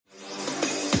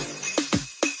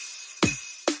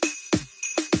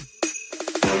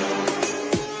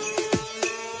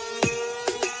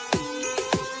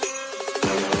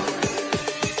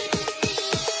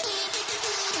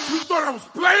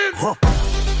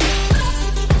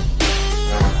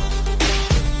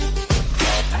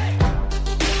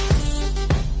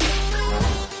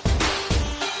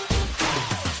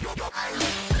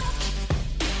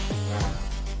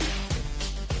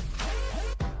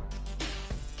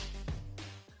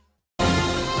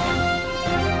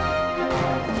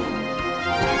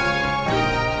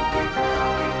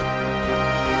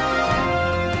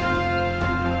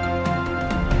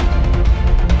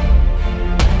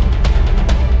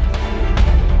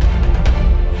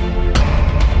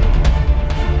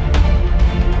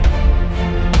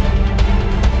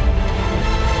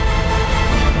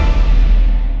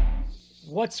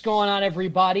What's going on,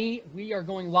 everybody? We are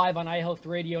going live on iHealth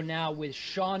Radio now with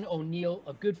Sean O'Neill,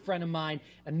 a good friend of mine,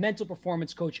 a mental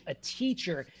performance coach, a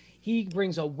teacher. He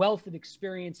brings a wealth of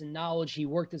experience and knowledge. He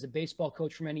worked as a baseball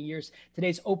coach for many years.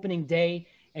 Today's opening day.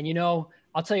 And, you know,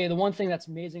 I'll tell you the one thing that's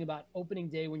amazing about opening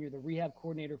day when you're the rehab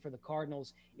coordinator for the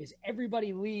Cardinals is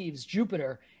everybody leaves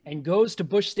Jupiter and goes to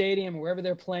Busch Stadium, wherever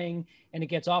they're playing, and it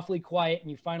gets awfully quiet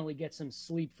and you finally get some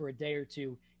sleep for a day or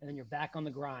two, and then you're back on the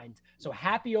grind. So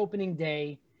happy opening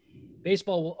day.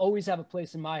 Baseball will always have a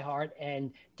place in my heart,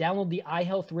 and download the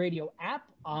iHealth Radio app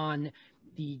on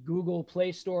the Google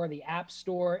Play Store, the App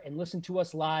Store, and listen to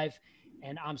us live.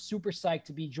 And I'm super psyched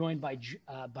to be joined by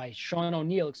Sean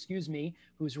O'Neill,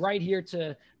 who's right here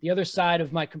to the other side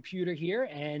of my computer here.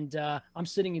 And I'm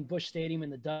sitting in Busch Stadium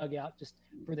in the dugout just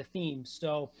for the theme.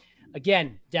 So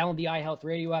again, download the iHealth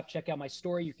Radio app, check out my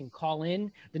story. You can call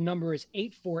in. The number is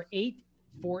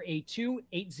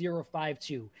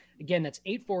 848-482-8052. Again, that's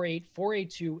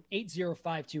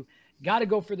 848-482-8052. Got to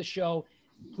go for the show.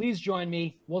 Please join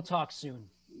me. We'll talk soon.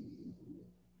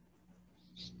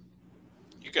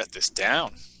 You got this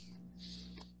down.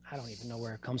 I don't even know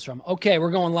where it comes from. Okay,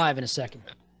 we're going live in a second.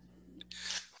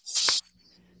 Let's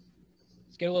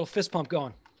get a little fist pump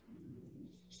going.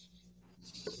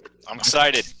 I'm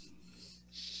excited.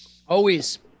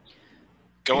 Always.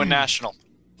 Going national.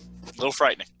 A little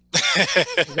frightening.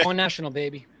 We're going national,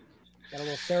 baby. Got a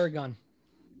little Theragun.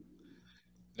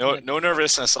 No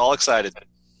nervousness. All excited.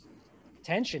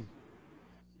 Tension.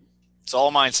 It's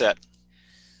all mindset.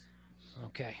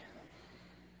 Okay.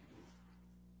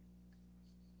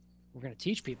 We're going to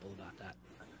teach people about that.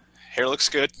 Hair looks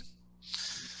good.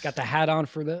 Got the hat on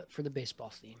for the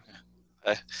baseball theme.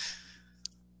 I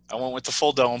went with the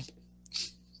full dome.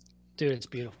 Dude, it's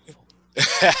beautiful.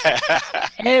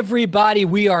 Everybody,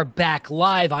 we are back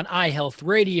live on iHealth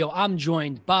Radio. I'm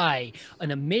joined by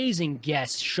an amazing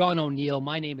guest, Sean O'Neill.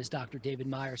 My name is Dr. David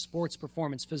Meyer, sports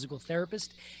performance physical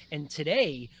therapist. And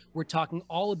today we're talking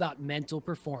all about mental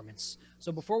performance.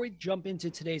 So before we jump into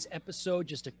today's episode,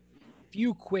 just a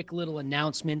few quick little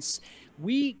announcements.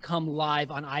 We come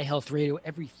live on iHealth Radio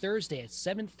every Thursday at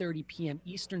 7:30 p.m.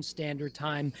 Eastern Standard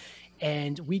Time,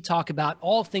 and we talk about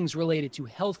all things related to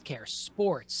healthcare,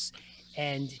 sports,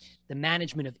 and the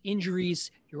management of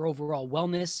injuries, your overall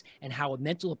wellness, and how a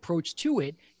mental approach to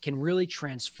it can really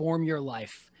transform your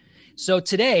life. So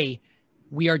today,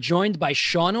 we are joined by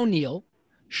Sean O'Neill.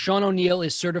 Sean O'Neill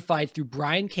is certified through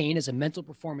Brian Cain as a mental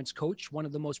performance coach, one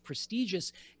of the most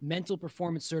prestigious mental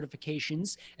performance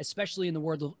certifications, especially in the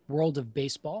world of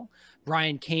baseball.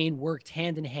 Brian Cain worked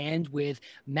hand in hand with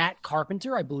Matt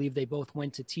Carpenter. I believe they both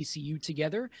went to TCU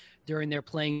together during their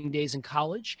playing days in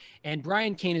college. And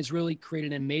Brian Cain has really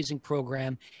created an amazing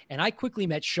program. And I quickly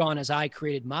met Sean as I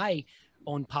created my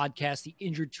own podcast, the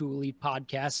Injured to Elite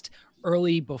podcast,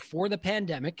 early before the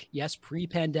pandemic. Yes,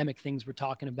 pre-pandemic things we're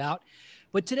talking about.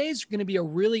 But today's going to be a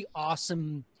really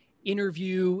awesome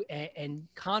interview and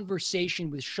conversation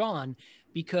with Sean,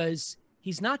 because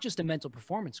he's not just a mental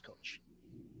performance coach.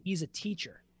 He's a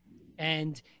teacher.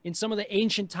 And in some of the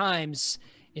ancient times,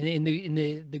 in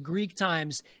the Greek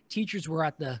times, teachers were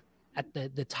at the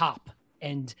top.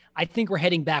 And I think we're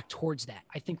heading back towards that.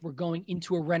 I think we're going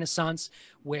into a renaissance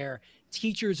where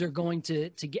teachers are going to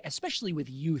get, especially with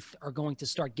youth, are going to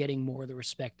start getting more of the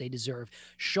respect they deserve.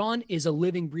 Sean is a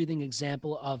living, breathing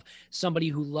example of somebody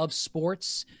who loves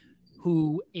sports,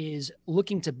 who is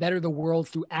looking to better the world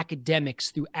through academics,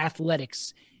 through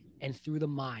athletics, and through the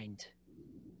mind.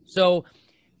 So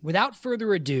without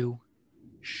further ado,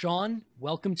 Sean,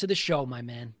 welcome to the show, my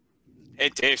man. Hey,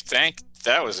 Dave,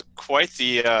 that was quite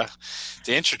the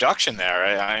introduction there.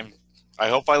 I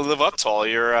hope I live up to all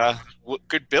your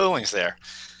good billings there.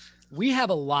 We have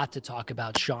a lot to talk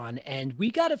about, Sean, and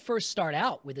we got to first start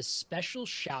out with a special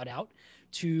shout out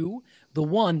to the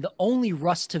one, the only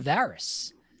Russ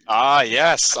Tavares. Ah,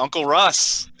 yes, Uncle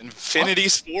Russ, Infinity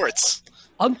Sports.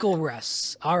 Uncle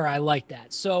Russ. All right, I like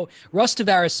that. So Russ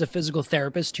Tavares is a physical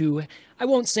therapist who, I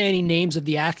won't say any names of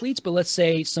the athletes, but let's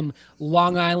say some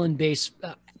Long Island-based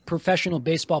professional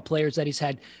baseball players that he's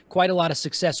had quite a lot of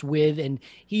success with, and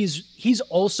he's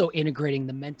also integrating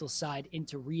the mental side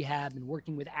into rehab and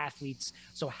working with athletes.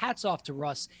 So hats off to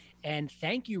Russ, and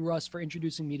thank you, Russ, for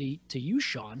introducing me to you,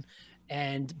 Sean,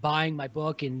 and buying my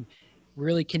book and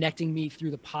really connecting me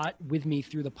through the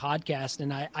podcast.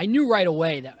 And I knew right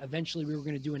away that eventually we were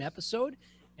going to do an episode.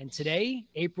 And today,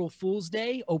 April Fool's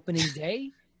Day, opening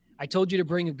day, I told you to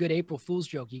bring a good April Fool's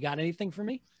joke. You got anything for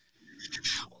me?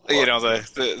 You know,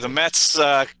 the Mets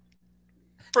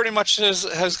pretty much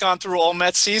has gone through all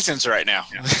Mets seasons right now.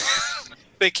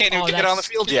 They can't even get on the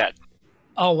field yet.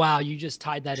 Oh, wow. You just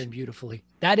tied that in beautifully.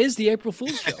 That is the April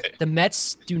Fool's joke. The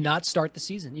Mets do not start the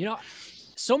season. You know,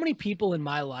 so many people in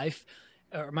my life,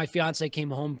 or my fiance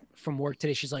came home from work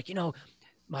today. She's like, you know,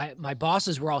 my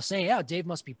bosses were all saying, yeah, Dave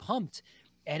must be pumped.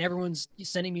 And everyone's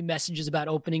sending me messages about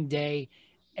opening day.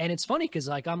 And it's funny because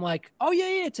like, I'm like, oh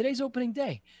yeah, today's opening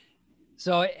day.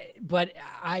 So, but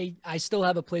I still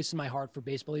have a place in my heart for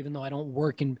baseball, even though I don't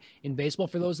work in baseball.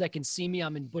 For those that can see me,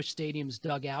 I'm in Busch Stadium's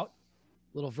dugout,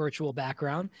 little virtual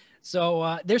background.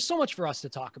 So there's so much for us to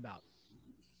talk about.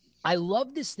 I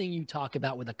love this thing you talk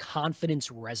about with a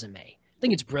confidence resume. I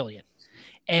think it's brilliant.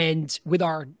 And with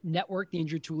our network, the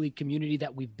Injured Tool League community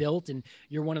that we've built, and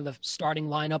you're one of the starting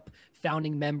lineup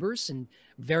founding members and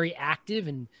very active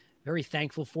and very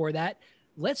thankful for that.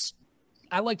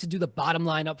 I like to do the bottom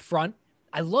line up front.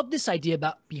 I love this idea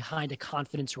about behind a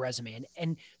confidence resume.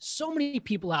 And so many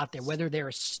people out there, whether they're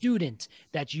a student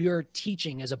that you're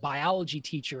teaching as a biology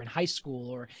teacher in high school,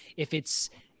 or if it's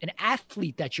an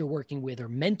athlete that you're working with or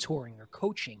mentoring or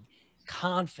coaching,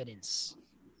 confidence.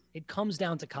 It comes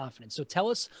down to confidence. So tell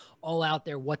us all out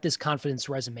there what this confidence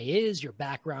resume is, your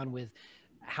background with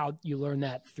how you learned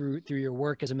that through your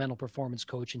work as a mental performance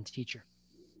coach and teacher.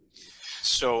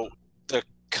 So the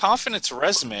confidence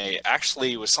resume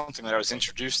actually was something that I was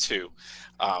introduced to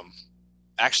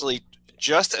actually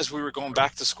just as we were going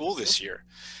back to school this year.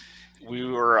 We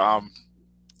were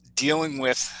dealing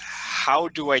with how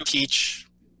do I teach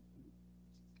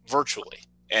virtually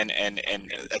and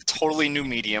a totally new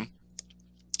medium.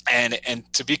 And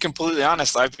to be completely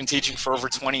honest, I've been teaching for over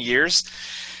 20 years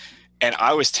and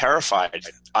I was terrified.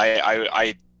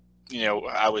 I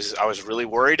was really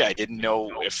worried. I didn't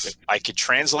know if I could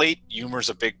translate. Humor's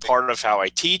a big part of how I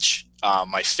teach.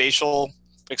 My facial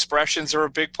expressions are a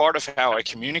big part of how I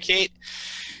communicate.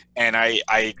 And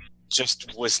I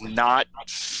just was not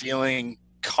feeling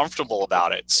comfortable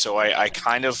about it. So I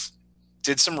kind of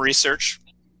did some research,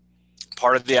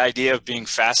 part of the idea of being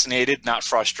fascinated, not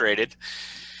frustrated.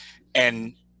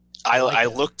 And I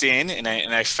looked in and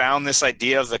I found this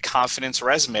idea of the confidence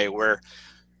resume where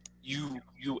you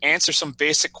answer some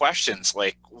basic questions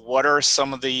like, what are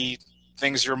some of the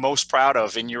things you're most proud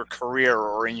of in your career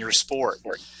or in your sport?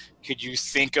 Could you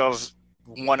think of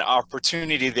one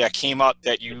opportunity that came up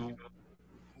that you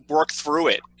worked through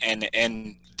it?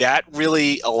 And that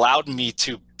really allowed me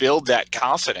to build that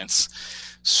confidence.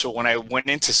 So when I went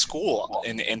into school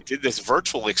and did this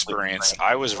virtual experience,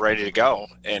 I was ready to go.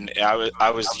 And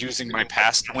I was using my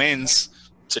past wins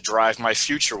to drive my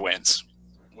future wins,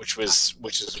 which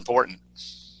is important.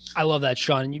 I love that,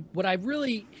 Sean. And what I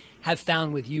really have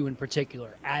found with you in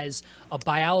particular, as a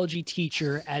biology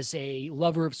teacher, as a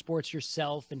lover of sports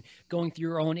yourself, and going through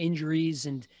your own injuries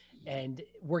and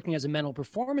working as a mental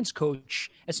performance coach,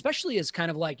 especially as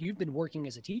kind of like you've been working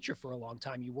as a teacher for a long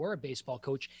time, you were a baseball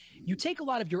coach, you take a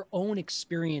lot of your own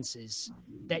experiences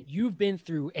that you've been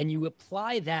through and you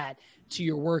apply that to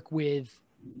your work with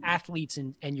athletes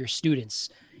and your students.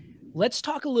 Let's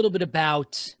talk a little bit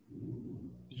about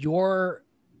your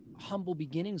humble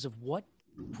beginnings of what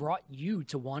brought you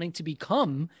to wanting to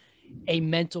become a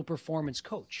mental performance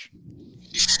coach.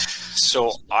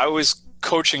 So I was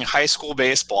coaching high school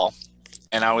baseball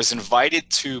and I was invited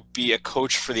to be a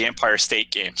coach for the Empire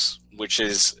State Games, which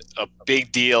is a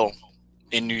big deal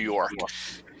in New York.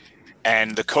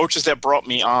 And the coaches that brought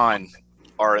me on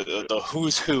are the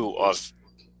who's who of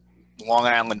Long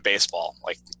Island baseball.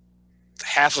 Like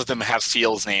half of them have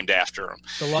fields named after them.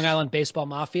 The Long Island Baseball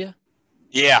Mafia?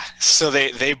 Yeah. So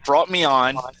they brought me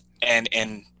on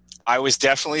and I was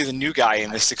definitely the new guy in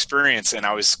this experience. And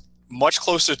I was much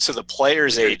closer to the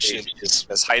players' age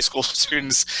as high school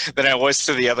students than I was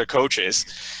to the other coaches.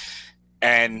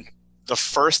 And the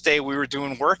first day we were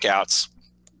doing workouts,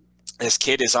 this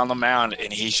kid is on the mound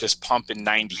and he's just pumping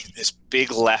 90, this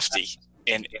big lefty.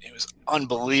 And it was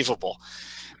unbelievable.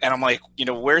 And I'm like,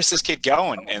 where's this kid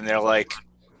going? And they're like,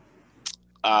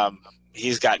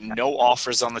 he's got no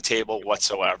offers on the table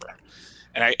whatsoever.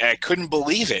 And I couldn't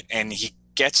believe it. And he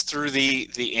gets through the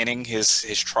inning, his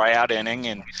tryout inning,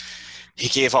 and he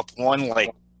gave up one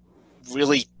like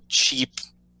really cheap,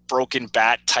 broken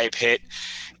bat type hit.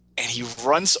 And he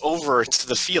runs over to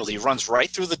the field. He runs right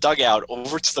through the dugout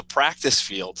over to the practice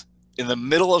field in the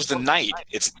middle of the night.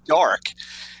 It's dark.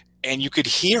 And you could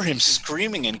hear him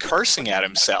screaming and cursing at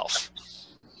himself.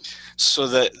 So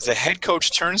the head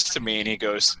coach turns to me and he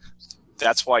goes,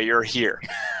 "That's why you're here."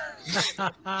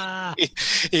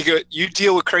 He goes, "You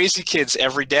deal with crazy kids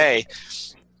every day.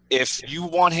 If you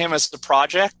want him as the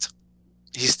project,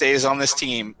 he stays on this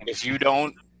team. If you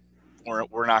don't,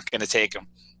 we're not going to take him."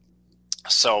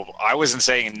 So I wasn't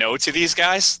saying no to these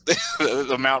guys,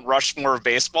 the Mount Rushmore of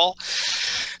baseball.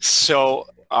 So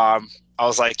I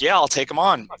was like, yeah, I'll take him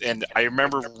on. And I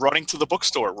remember running to the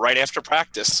bookstore right after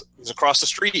practice. It was across the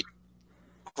street.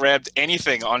 Grabbed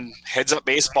anything on Heads Up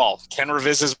Baseball, Ken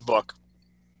Revisa's book.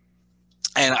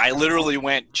 And I literally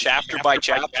went chapter by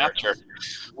chapter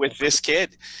with this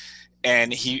kid.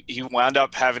 And he wound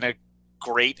up having a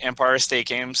great Empire State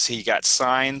Games. He got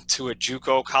signed to a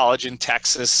JUCO college in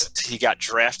Texas. He got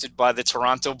drafted by the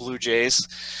Toronto Blue Jays.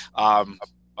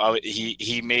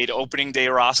 He made opening day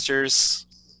rosters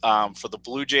for the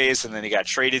Blue Jays, and then he got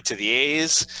traded to the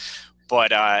A's.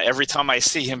 But every time I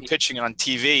see him pitching on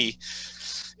TV,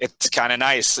 it's kind of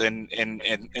nice. And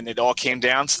it all came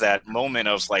down to that moment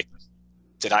of like,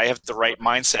 did I have the right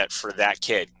mindset for that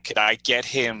kid? Could I get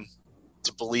him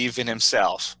to believe in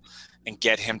himself and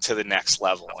get him to the next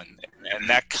level? And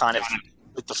that kind of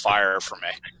lit the fire for me.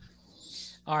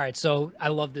 All right, so I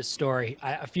love this story.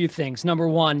 A few things. Number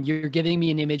one, you're giving me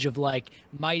an image of like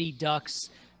Mighty Ducks,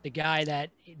 the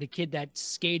kid that's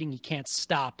skating, he can't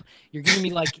stop. You're giving me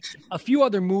like a few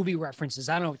other movie references.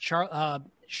 I don't know,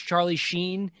 Charlie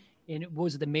Sheen in, what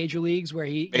was it, the Major Leagues, where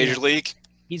Major League.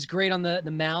 He's great on the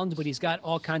mound, but he's got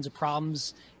all kinds of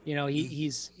problems. You know,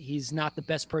 he's not the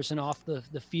best person off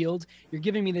the field. You're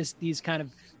giving me these kind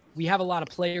of, we have a lot of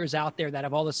players out there that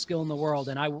have all the skill in the world.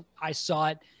 And I saw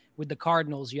it with the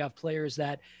Cardinals. You have players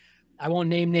that, I won't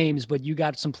name names, but you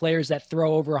got some players that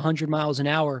throw over 100 miles an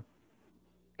hour.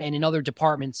 And in other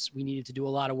departments, we needed to do a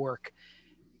lot of work.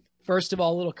 First of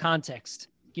all, a little context.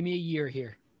 Give me a year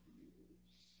here.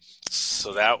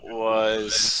 So that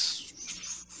was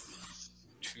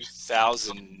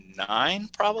 2009,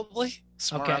 probably,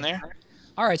 somewhere around there.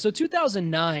 All right, so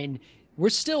 2009, we're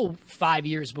still 5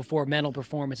 years before mental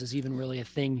performance is even really a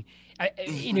thing,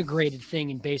 integrated thing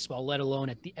in baseball, let alone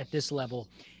at this level.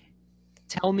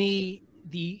 Tell me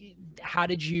how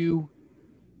did you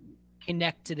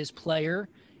connect to this player,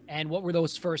 and what were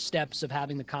those first steps of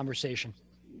having the conversation?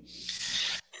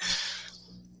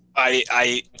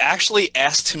 I actually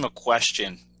asked him a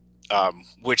question,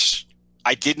 which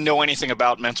I didn't know anything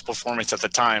about mental performance at the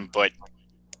time, but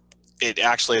it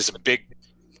actually is a big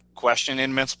question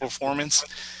in mental performance.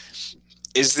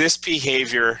 Is this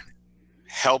behavior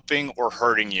helping or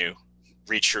hurting you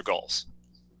reach your goals?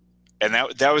 And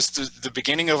that was the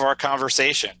beginning of our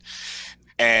conversation.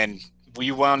 And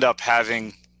we wound up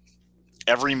having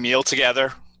every meal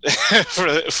together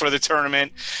for the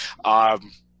tournament.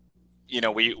 You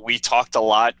know, we talked a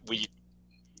lot.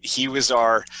 He was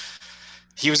going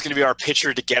to be our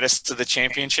pitcher to get us to the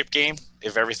championship game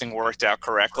if everything worked out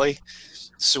correctly.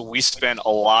 So we spent a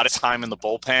lot of time in the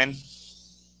bullpen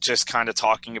just kind of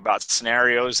talking about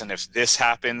scenarios, and if this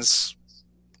happens,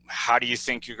 how do you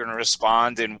think you're going to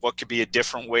respond, and what could be a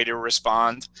different way to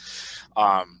respond?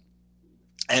 And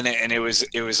it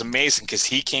was amazing because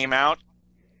he came out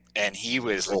and he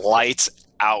was lights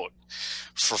out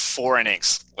for 4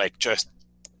 innings, like just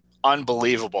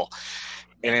unbelievable.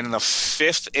 And in the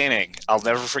 5th inning, I'll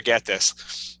never forget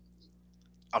this.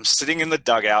 I'm sitting in the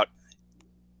dugout.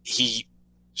 He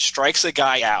strikes a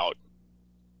guy out.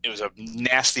 It was a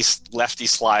nasty lefty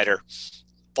slider.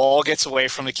 Ball gets away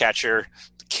from the catcher.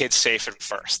 The kid's safe at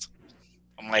first.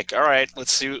 I'm like, all right,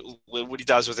 let's see what he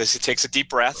does with this. He takes a deep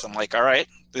breath. I'm like, all right,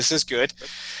 this is good.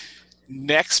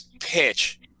 Next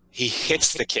pitch, he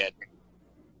hits the kid.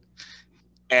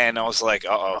 And I was like,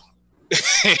 uh-oh.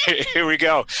 Here we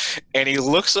go. And he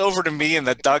looks over to me in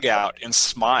the dugout and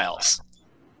smiles.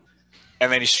 And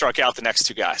then he struck out the next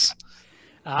 2 guys.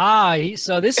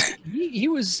 He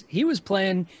was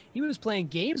playing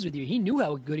games with you. He knew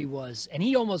how good he was, and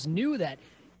he almost knew that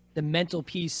the mental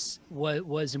piece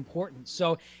was important.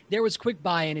 So there was quick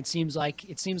buy-in. It seems like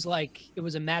it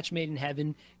was a match made in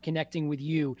heaven connecting with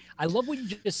you. I love what you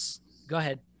just go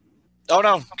ahead. Oh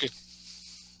no. Good.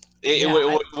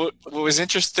 What was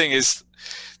interesting is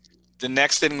the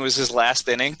next inning was his last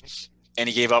inning, and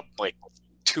he gave up like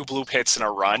 2 bloop hits and a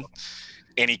run,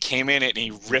 and he came in and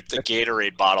he ripped the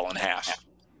Gatorade bottle in half.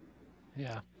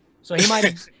 Yeah. So he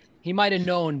might have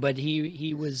known, but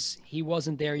he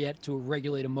wasn't there yet to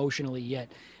regulate emotionally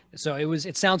yet. So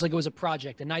it sounds like it was a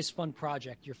project, a nice, fun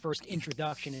project, your first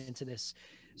introduction into this.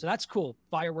 So that's cool.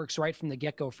 Fireworks right from the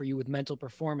get-go for you with mental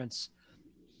performance.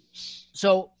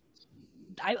 So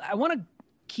I want to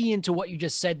key into what you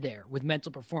just said there with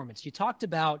mental performance. You talked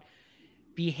about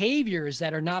behaviors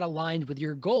that are not aligned with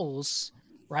your goals,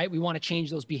 right? We want to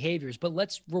change those behaviors, but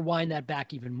let's rewind that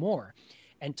back even more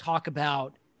and talk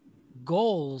about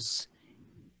goals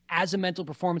as a mental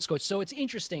performance coach. So it's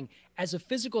interesting, as a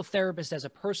physical therapist, as a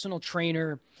personal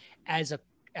trainer, as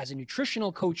a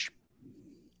nutritional coach,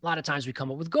 a lot of times we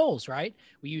come up with goals, right?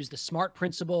 We use the SMART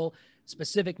principle: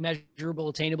 specific, measurable,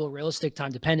 attainable, realistic,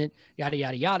 time dependent, yada,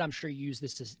 yada, yada. I'm sure you use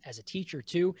this as a teacher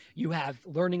too. You have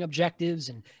learning objectives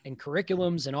and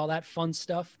curriculums and all that fun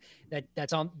stuff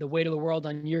that's on the way to the world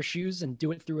on your shoes, and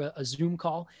do it through a Zoom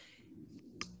call.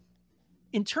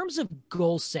 In terms of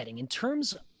goal setting, in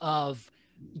terms of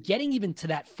getting even to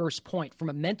that first point from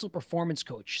a mental performance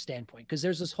coach standpoint, because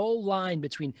there's this whole line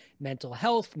between mental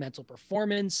health, mental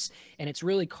performance, and it's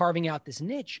really carving out this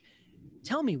niche.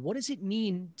 Tell me, what does it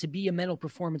mean to be a mental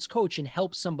performance coach and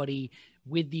help somebody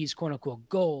with these quote unquote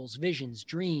goals, visions,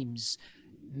 dreams,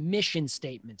 mission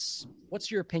statements? What's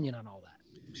your opinion on all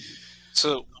that?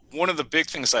 So one of the big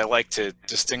things I like to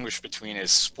distinguish between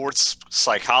is sports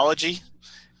psychology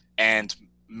and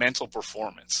mental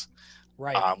performance.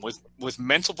 Right. With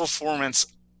mental performance,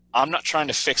 I'm not trying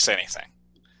to fix anything.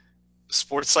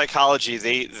 Sports psychology,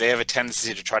 they have a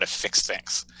tendency to try to fix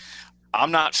things.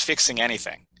 I'm not fixing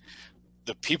anything.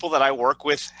 The people that I work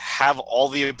with have all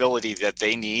the ability that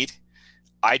they need.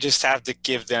 I just have to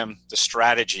give them the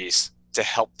strategies to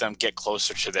help them get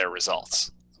closer to their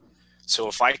results. So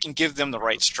if I can give them the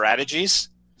right strategies,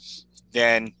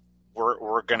 then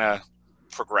we're gonna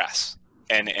progress.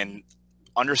 And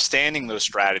understanding those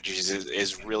strategies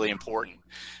is really important.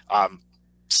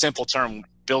 Simple term,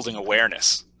 building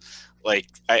awareness. Like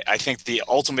I think the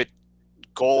ultimate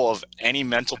goal of any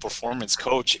mental performance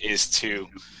coach is to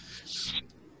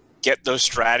get those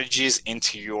strategies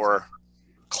into your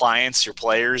clients, your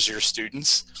players, your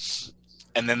students,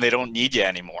 and then they don't need you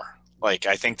anymore. Like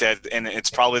I think that, and it's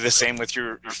probably the same with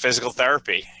your physical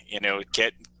therapy,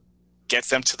 get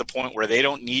them to the point where they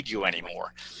don't need you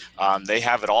anymore. They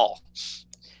have it all.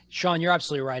 Sean, you're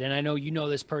absolutely right. And I know you know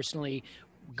this personally,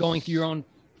 going through your own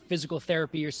physical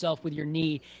therapy yourself with your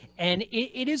knee. And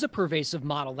it is a pervasive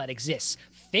model that exists.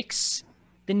 Fix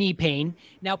the knee pain.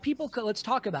 Now, let's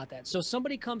talk about that. So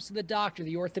somebody comes to the doctor,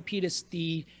 the orthopedist,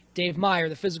 the Dave Meyer,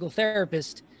 the physical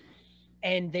therapist,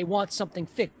 and they want something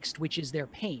fixed, which is their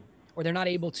pain, or they're not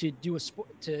able to do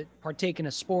to partake in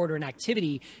a sport or an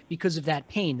activity because of that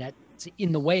pain that's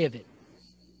in the way of it.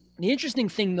 The interesting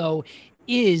thing, though,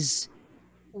 is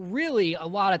really a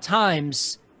lot of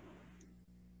times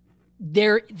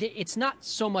it's not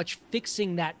so much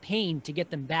fixing that pain to get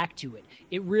them back to it.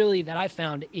 It really, that I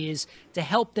found, is to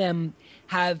help them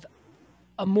have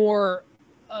a more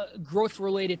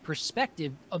growth-related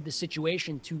perspective of the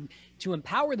situation, to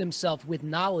empower themselves with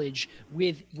knowledge,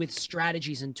 with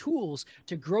strategies and tools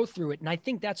to grow through it. And I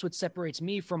think that's what separates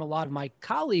me from a lot of my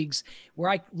colleagues, where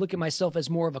I look at myself as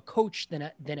more of a coach than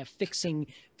a fixing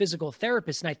physical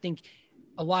therapist. And I think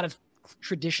a lot of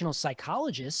traditional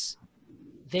psychologists,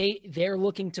 they're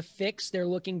looking to fix, they're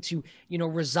looking to,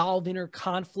 resolve inner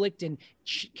conflict and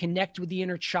connect with the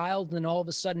inner child, and all of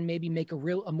a sudden maybe make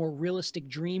a more realistic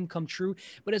dream come true.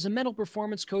 But as a mental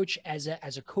performance coach, as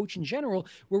a coach in general,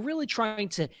 we're really trying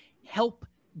to help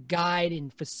guide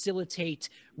and facilitate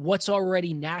what's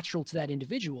already natural to that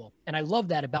individual. And I love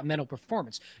that about mental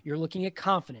performance. You're looking at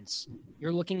confidence.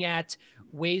 You're looking at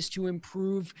ways to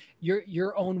improve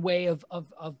your own way of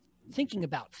thinking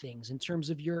about things in terms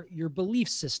of your belief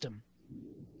system.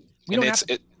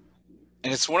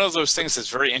 It's one of those things that's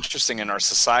very interesting in our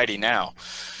society now.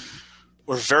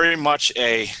 We're very much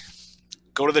a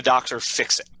go to the doctor,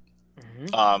 fix it.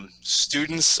 Mm-hmm.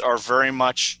 Students are very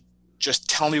much just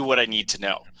tell me what I need to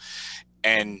know.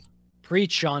 And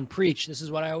preach, Sean, preach. This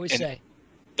is what I always say.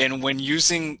 And when you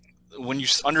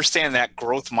understand that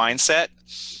growth mindset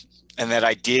and that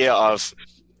idea of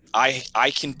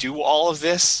I can do all of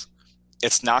this,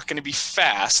 it's not going to be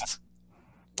fast,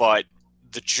 but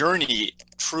the journey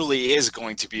truly is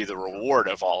going to be the reward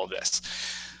of all of this.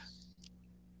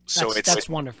 So that's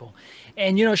wonderful.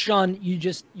 And Sean, you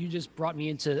just brought me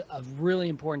into a really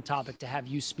important topic to have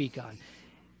you speak on.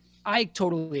 I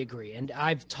totally agree. And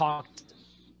I've talked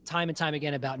time and time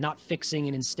again about not fixing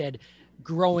and instead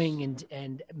growing,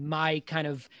 and my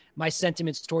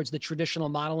sentiments towards the traditional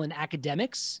model in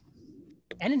academics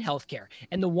and in healthcare.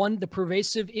 And the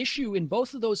pervasive issue in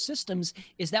both of those systems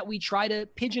is that we try to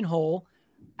pigeonhole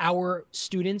our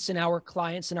students and our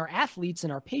clients and our athletes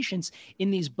and our patients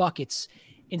in these buckets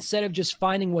instead of just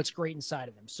finding what's great inside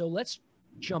of them. So let's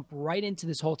jump right into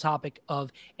this whole topic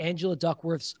of Angela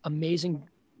Duckworth's amazing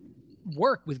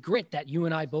work with grit that you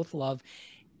and I both love.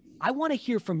 I want to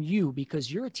hear from you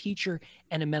because you're a teacher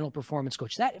and a mental performance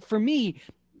coach. That, for me,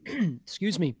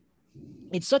 excuse me,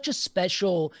 it's such a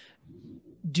special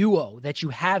duo that you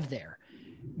have there,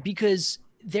 because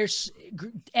there's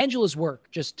Angela's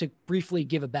work, just to briefly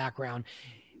give a background,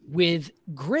 with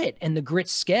grit and the grit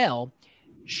scale.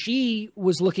 She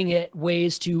was looking at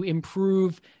ways to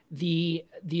improve the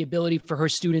ability for her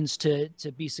students to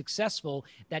be successful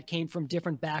that came from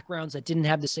different backgrounds that didn't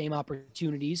have the same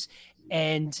opportunities.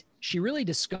 And she really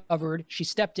discovered, she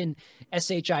stepped in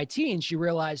SHIT and she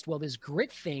realized, well, this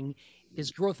grit thing,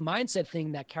 this growth mindset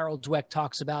thing that Carol Dweck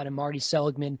talks about and Marty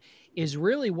Seligman is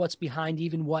really what's behind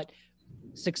even what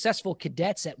successful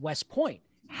cadets at West Point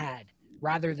had,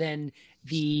 rather than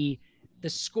the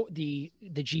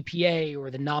GPA or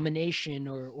the nomination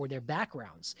or their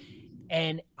backgrounds.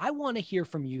 And I want to hear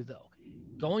from you, though,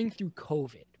 going through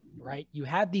COVID, right? You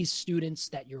have these students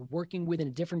that you're working with in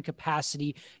a different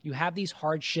capacity. You have these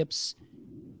hardships.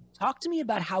 Talk to me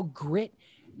about how grit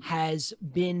has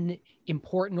been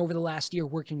important over the last year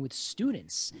working with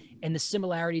students and the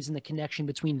similarities and the connection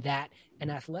between that and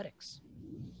athletics.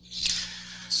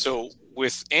 So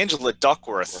with Angela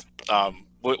Duckworth,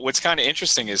 what's kind of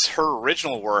interesting is her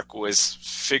original work was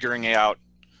figuring out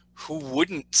who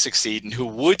wouldn't succeed and who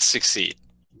would succeed.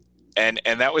 And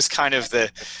that was kind of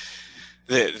the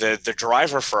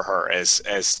driver for her as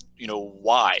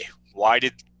why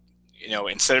did,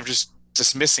 instead of just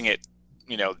dismissing it,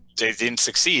 they didn't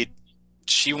succeed.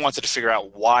 She wanted to figure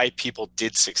out why people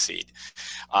did succeed.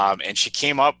 And she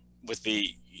came up with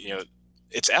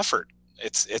it's effort.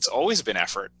 It's always been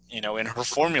effort, in her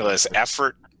formulas,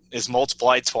 effort is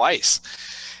multiplied twice.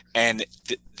 And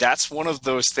that's one of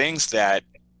those things that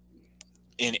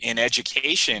in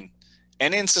education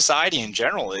and in society in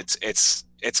general, it's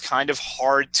kind of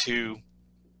hard to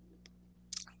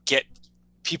get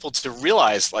people to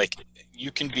realize, like,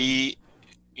 you can be,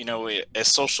 a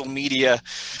social media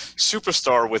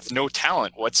superstar with no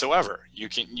talent whatsoever.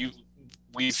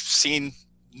 We've seen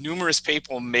numerous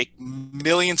people make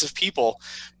millions of people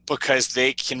because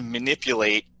they can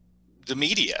manipulate the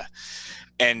media,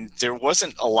 and there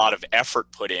wasn't a lot of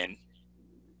effort put in,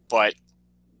 but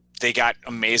they got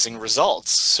amazing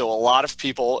results. So a lot of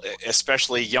people,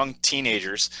 especially young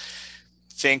teenagers,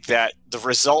 think that the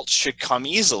results should come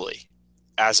easily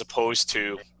as opposed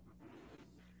to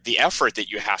the effort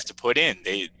that you have to put in.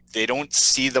 They don't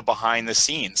see the behind the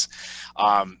scenes.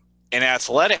 In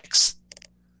athletics,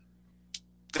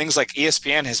 things like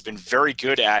ESPN has been very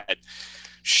good at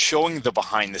showing the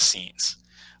behind the scenes,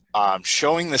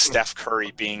 showing the Steph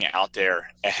Curry being out there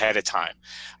ahead of time,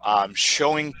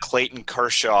 showing Clayton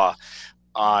Kershaw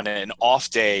on an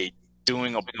off day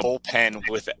doing a bullpen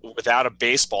without a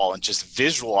baseball and just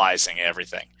visualizing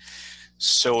everything.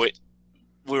 So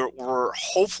we're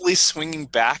hopefully swinging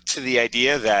back to the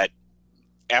idea that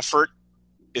effort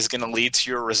is going to lead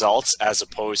to your results as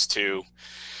opposed to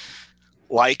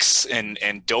likes and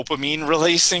dopamine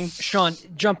releasing. Sean,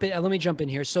 let me jump in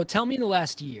here. So tell me, in the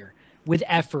last year with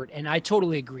effort, and I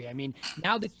totally agree. I mean,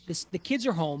 now the kids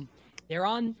are home, they're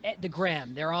on the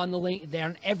gram, they're on the link, they're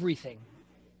on everything.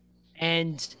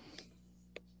 And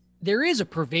there is a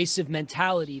pervasive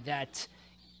mentality that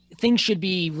things should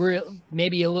be real,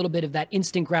 maybe a little bit of that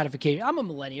instant gratification. I'm a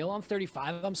millennial. I'm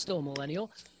 35. I'm still a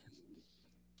millennial.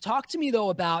 Talk to me, though,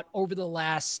 about over the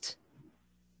last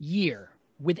year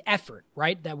with effort,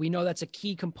 right? That we know that's a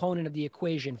key component of the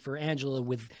equation for Angela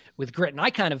with grit. And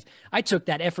I took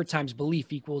that effort times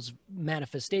belief equals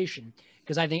manifestation,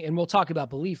 because I think, and we'll talk about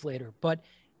belief later, but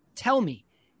tell me,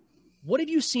 what have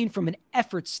you seen from an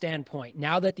effort standpoint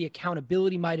now that the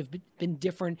accountability might have been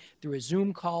different through a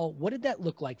Zoom call? What did that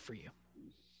look like for you?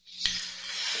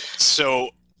 So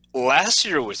last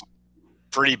year was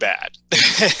pretty bad.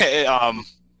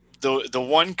 The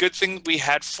one good thing we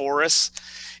had for us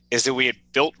is that we had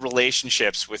built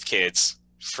relationships with kids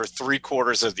for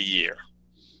 3/4 of the year.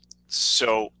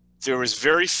 So there was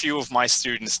very few of my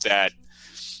students that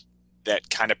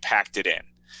kind of packed it in.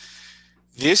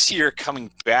 This year coming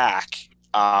back,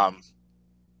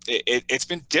 it's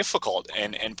been difficult.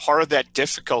 And part of that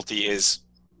difficulty is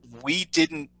we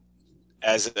didn't,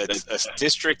 as a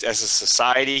district, as a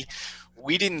society,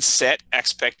 we didn't set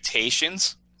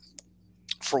expectations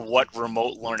for what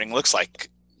remote learning looks like,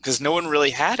 because no one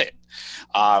really had it.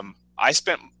 I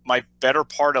spent my better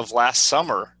part of last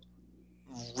summer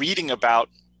reading about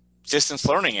distance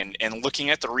learning and looking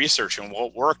at the research and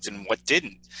what worked and what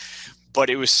didn't. But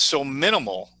it was so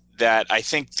minimal that I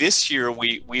think this year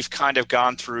we've kind of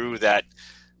gone through that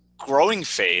growing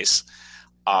phase.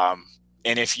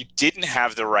 And if you didn't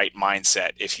have the right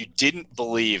mindset, if you didn't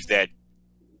believe that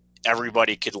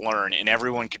everybody could learn and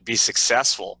everyone could be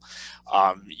successful,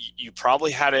 you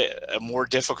probably had a more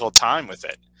difficult time with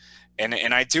it.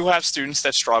 And I do have students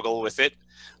that struggle with it.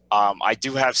 I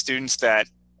do have students that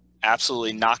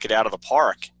absolutely knock it out of the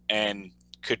park and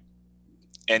could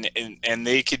and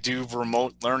they could do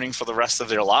remote learning for the rest of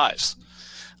their lives.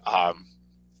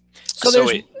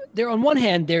 There, on one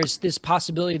hand, there's this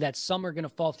possibility that some are going to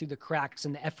fall through the cracks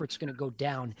and the effort's going to go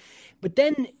down. But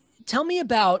then tell me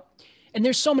about, and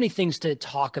there's so many things to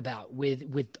talk about with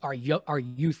our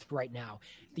youth right now,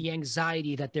 the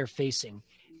anxiety that they're facing,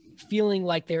 feeling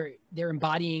like they're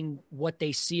embodying what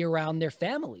they see around their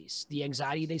families, the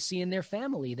anxiety they see in their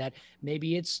family, that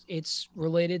maybe it's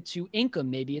related to income,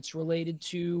 maybe it's related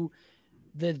to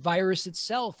the virus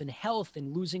itself and health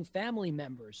and losing family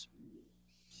members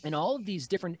and all of these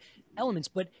different elements.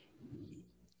 But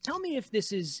tell me if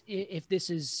there's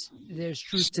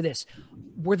truth to this.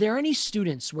 Were there any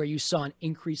students where you saw an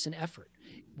increase in effort,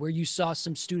 where you saw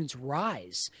some students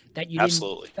rise that you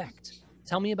didn't expect?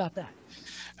 Tell me about that.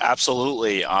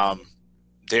 Absolutely.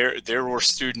 There were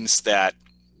students that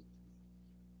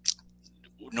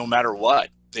no matter what,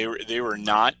 they were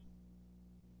not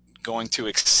going to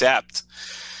accept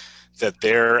that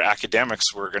their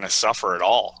academics were going to suffer at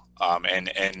all. And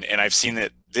I've seen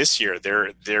that this year.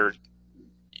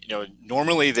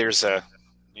 Normally there's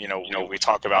we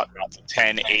talk about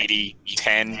 10, 80,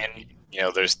 10.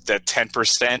 There's that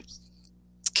 10%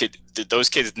 kid. Those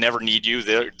kids never need you.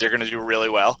 They're going to do really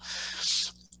well.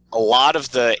 A lot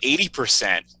of the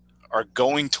 80% are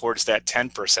going towards that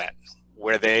 10%,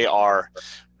 where they are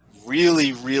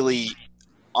really, really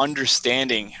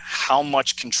understanding how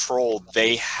much control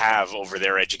they have over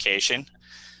their education,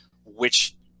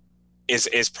 which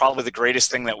is probably the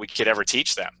greatest thing that we could ever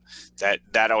teach them,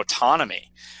 that autonomy,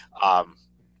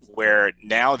 where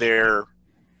now they're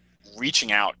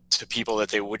reaching out to people that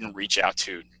they wouldn't reach out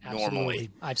to normally. Absolutely.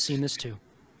 I've seen this too.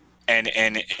 And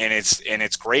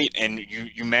it's great. And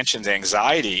you mentioned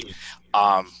anxiety.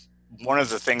 One of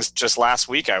the things just last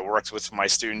week I worked with my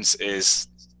students is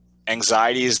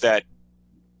anxiety is that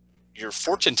you're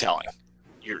fortune telling.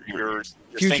 You're future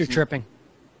thinking, tripping.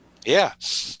 Yeah.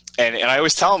 And I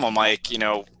always tell them, I'm like,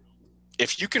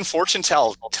 if you can fortune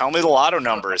tell me the lotto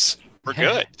numbers, we're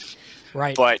good.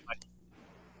 Right. But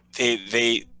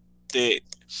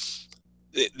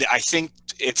I think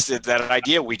it's that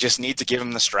idea. We just need to give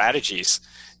them the strategies.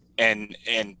 And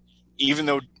even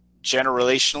though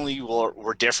generationally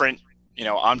we're different,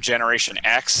 I'm Generation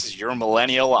X, you're a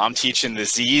millennial, I'm teaching the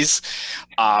Zs.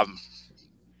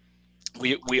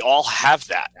 We all have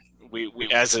that. We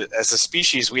as a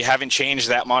species, we haven't changed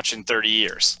that much in 30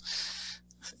 years.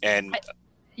 And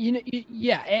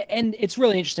and it's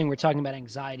really interesting. We're talking about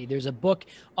anxiety. There's a book,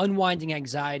 Unwinding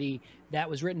Anxiety, that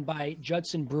was written by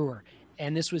Judson Brewer.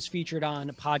 And this was featured on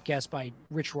a podcast by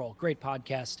Rich Roll, great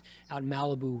podcast out in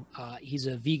Malibu. He's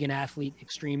a vegan athlete,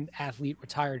 extreme athlete,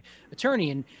 retired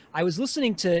attorney. And I was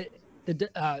listening to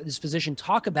this physician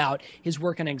talk about his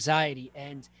work on anxiety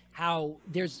and how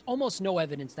there's almost no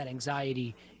evidence that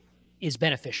anxiety is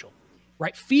beneficial,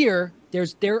 right? Fear,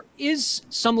 there is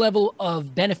some level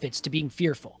of benefits to being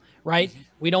fearful, right? Mm-hmm.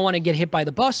 We don't want to get hit by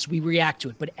the bus. We react to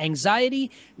it. But anxiety,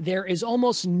 there is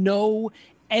almost no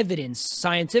evidence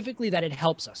scientifically that it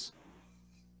helps us.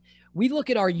 We look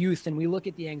at our youth and we look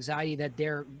at the anxiety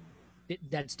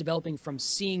that's developing from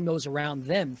seeing those around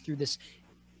them through this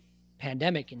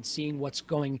pandemic and seeing what's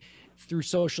going through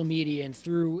social media and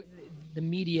through the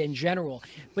media in general.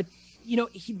 But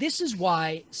this is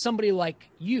why somebody like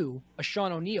you, a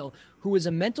Sean O'Neill, who is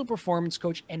a mental performance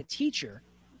coach and a teacher,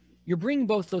 you're bringing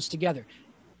both those together.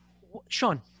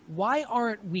 Sean, why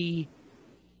aren't we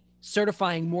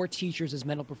certifying more teachers as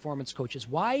mental performance coaches?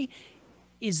 Why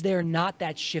is there not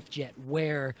that shift yet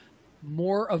where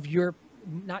more of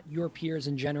not your peers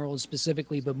in general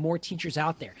specifically, but more teachers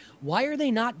out there, why are they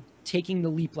not taking the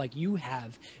leap like you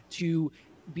have to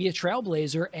be a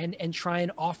trailblazer and try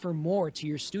and offer more to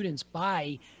your students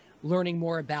by learning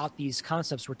more about these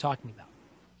concepts we're talking about?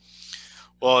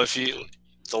 Well,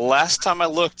 the last time I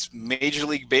looked, Major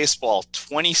League Baseball,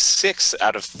 26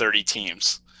 out of 30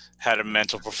 teams had a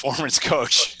mental performance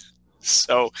coach.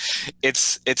 So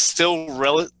it's still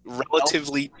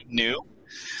relatively new.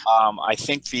 I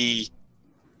think the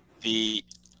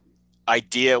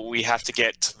idea we have to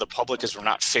get to the public is we're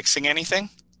not fixing anything.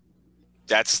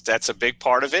 That's a big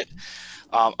part of it.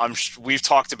 We've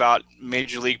talked about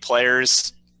major league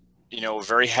players,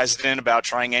 very hesitant about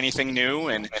trying anything new,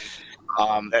 and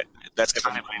that's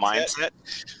kind of a mindset.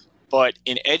 But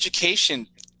in education,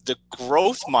 the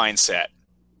growth mindset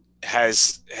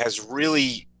has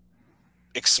really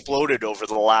exploded over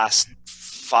the last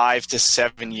 5 to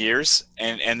 7 years,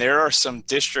 and there are some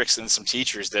districts and some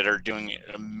teachers that are doing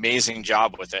an amazing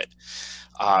job with it.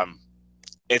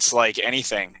 It's like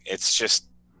anything. It's just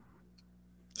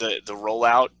the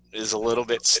rollout is a little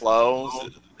bit slow.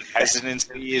 The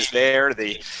hesitancy is there.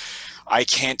 I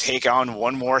can't take on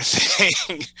one more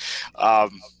thing. I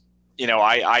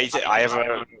have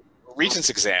a regents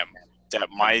exam that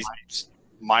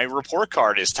my report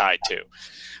card is tied to.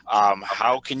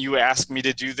 How can you ask me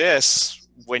to do this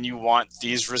when you want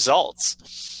these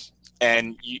results?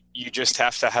 And you just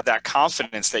have to have that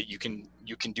confidence that you can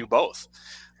do both.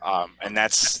 And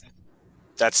that's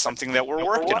something that we're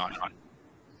working on.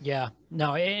 Yeah,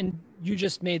 no, and you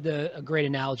just made a great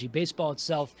analogy. Baseball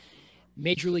itself,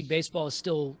 Major League Baseball is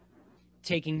still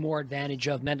taking more advantage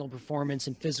of mental performance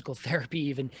and physical therapy.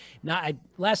 Even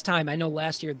last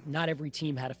year, not every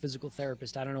team had a physical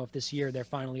therapist. I don't know if this year they're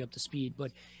finally up to speed,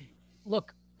 but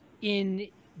look, in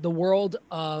the world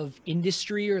of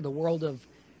industry, or the world of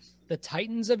the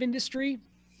titans of industry,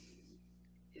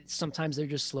 sometimes they're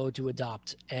just slow to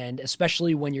adopt. And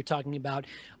especially when you're talking about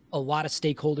a lot of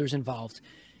stakeholders involved.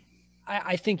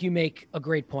 I think you make a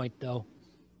great point, though.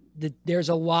 There's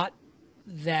a lot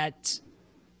that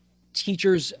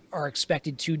teachers are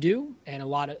expected to do, and a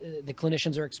lot of the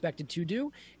clinicians are expected to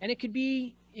do, and it could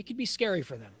be scary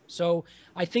for them. So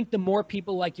I think the more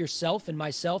people like yourself and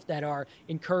myself that are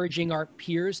encouraging our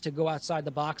peers to go outside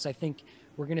the box, I think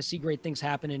we're going to see great things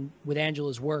happen. And with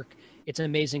Angela's work, it's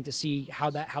amazing to see how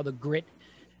the grit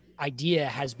idea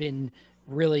has been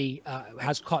really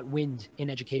has caught wind in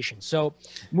education. So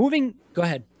go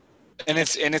ahead. And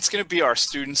it's going to be our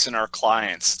students and our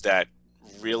clients that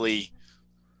really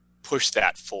push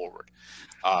that forward.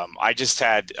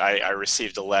 I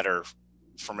received a letter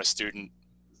from a student.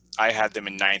 I had them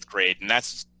in 9th grade, and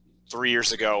that's 3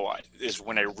 years ago is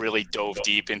when I really dove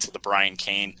deep into the Brian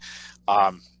Cain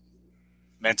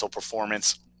mental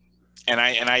performance. And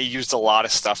I used a lot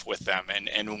of stuff with them.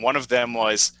 And one of them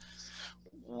was,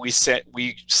 we set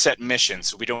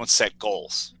missions. We don't set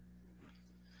goals.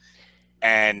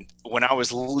 And when I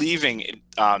was leaving,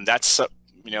 that's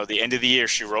the end of the year,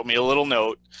 she wrote me a little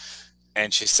note,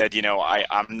 and she said,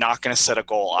 I'm not going to set a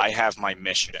goal. I have my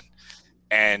mission.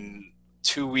 And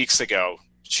 2 weeks ago,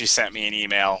 she sent me an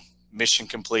email, mission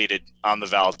completed on the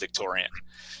valedictorian.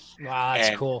 Wow,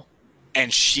 that's cool.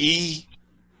 And she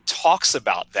talks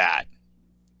about that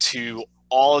to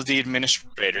all of the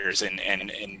administrators, and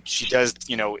she does,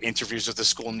 interviews with the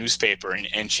school newspaper.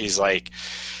 And she's like,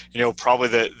 probably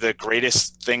the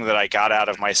greatest thing that I got out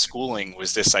of my schooling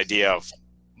was this idea of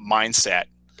mindset.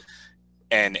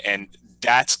 And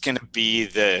that's going to be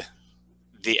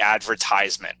the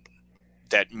advertisement,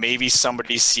 that maybe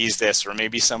somebody sees this, or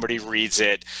maybe somebody reads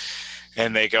it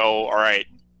and they go, all right,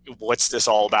 what's this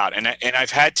all about? And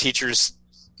I've had teachers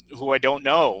who I don't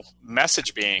know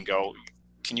message me and go,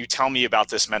 can you tell me about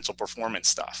this mental performance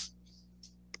stuff?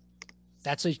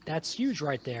 That's huge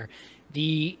right there.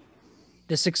 The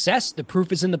success, the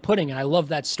proof is in the pudding. And I love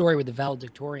that story with the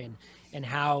valedictorian, and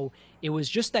how it was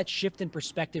just that shift in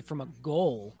perspective from a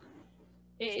goal.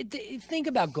 Think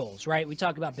about goals, right? We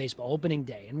talk about baseball opening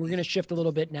day, and we're going to shift a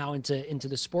little bit now into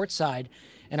the sports side.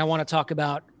 And I want to talk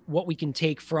about what we can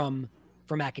take from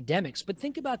academics, but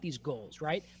think about these goals,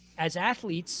 right? As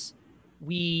athletes,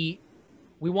 we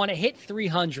want to hit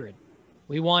 300.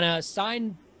 We want to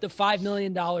sign the $5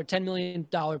 million, $10 million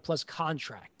plus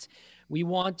contract. We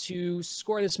want to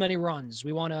score this many runs.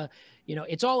 We want to,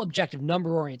 it's all objective,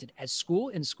 number oriented. In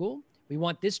school, we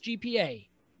want this GPA,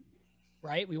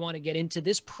 right? We want to get into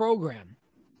this program.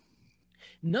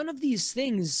 None of these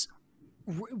things,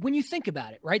 when you think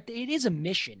about it, right? It is a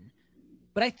mission.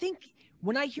 But I think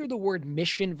when I hear the word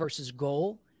mission versus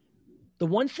goal, the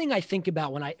one thing I think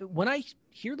about when I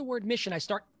hear the word mission, I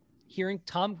start hearing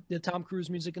the Tom Cruise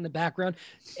music in the background,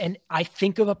 and I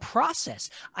think of a process.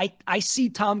 I see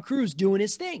Tom Cruise doing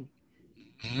his thing.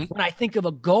 Mm-hmm. When I think of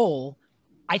a goal,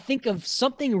 I think of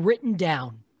something written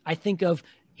down. I think of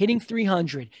hitting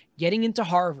 300, getting into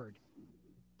Harvard.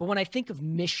 But when I think of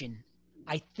mission,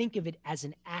 I think of it as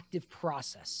an active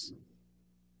process.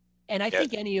 And I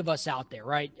think any of us out there,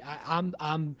 right?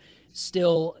 I'm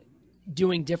still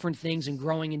doing different things and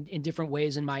growing in different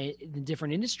ways in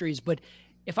different industries. But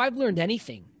if I've learned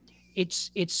anything,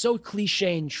 it's so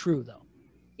cliche and true, though.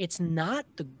 It's not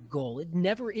the goal. It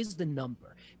never is the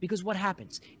number, because what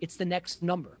happens? It's the next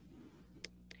number.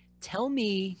 Tell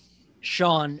me,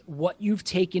 Sean, what you've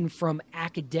taken from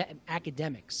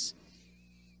academics,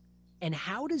 and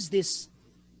how is this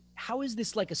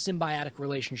like a symbiotic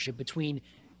relationship between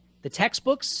the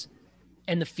textbooks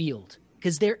and the field?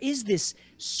 Because there is this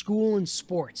school and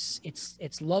sports.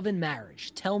 It's love and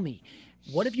marriage. Tell me,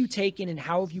 what have you taken and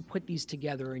how have you put these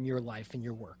together in your life and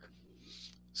your work?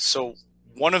 So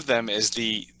one of them is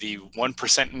the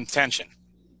 1% intention.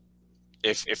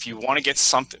 If you want to get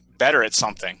something better at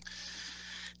something,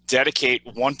 dedicate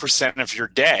 1% of your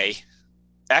day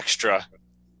extra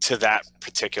to that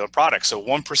particular product. So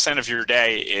 1% of your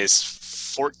day is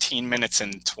 14 minutes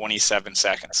and 27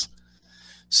 seconds.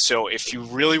 So if you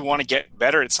really want to get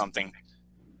better at something,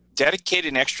 dedicate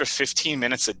an extra 15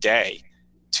 minutes a day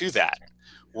to that,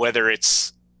 whether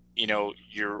it's,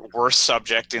 your worst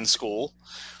subject in school,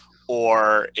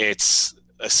 or it's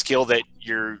a skill that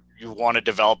you want to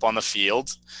develop on the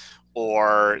field,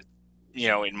 or,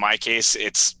 in my case,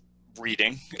 it's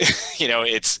reading.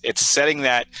 It's setting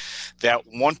that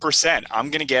 1%. I'm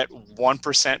going to get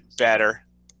 1% better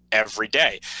every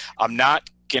day. I'm not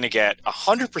going to get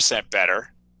 100%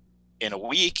 better in a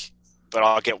week, but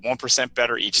I'll get 1%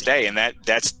 better each day. And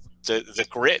that's the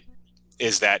grit,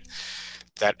 is that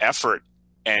effort.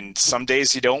 And some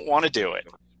days you don't want to do it,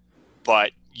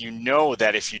 but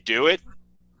that if you do it,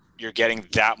 you're getting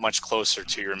that much closer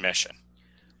to your mission.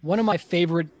 One of my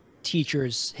favorite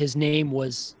teachers, his name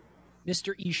was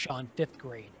Mr. Ishan, 5th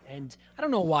grade. And I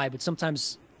don't know why, but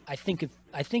sometimes I think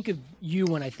of you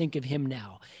when I think of him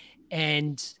now.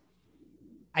 And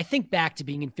I think back to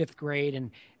being in 5th grade,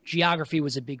 and geography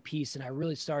was a big piece, and I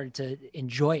really started to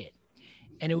enjoy it.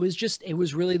 And it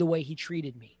was really the way he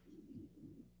treated me.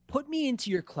 Put me into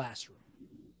your classroom.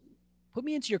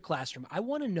 I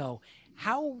want to know,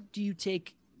 how do you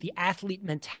take the athlete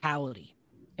mentality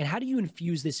and how do you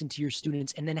infuse this into your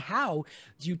students? And then how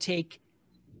do you take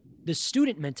the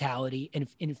student mentality and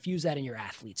infuse that in your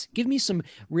athletes? Give me some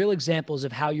real examples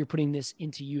of how you're putting this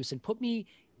into use, and put me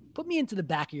into the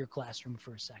back of your classroom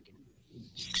for a second.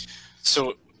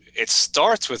 So it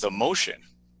starts with emotion.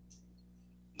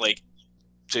 Like,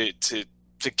 to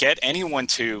get anyone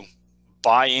to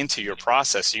buy into your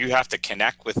process, you have to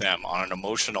connect with them on an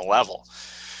emotional level.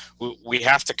 We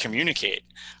have to communicate.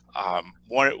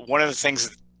 One of the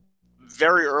things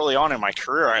very early on in my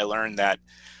career, I learned that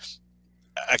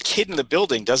a kid in the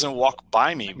building doesn't walk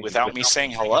by me without me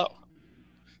saying hello.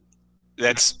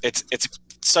 It's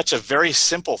such a very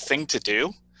simple thing to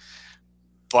do,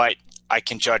 but I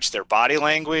can judge their body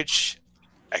language.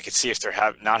 I can see if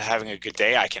they're not having a good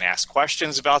day. I can ask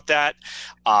questions about that.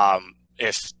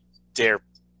 If they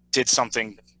did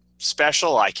something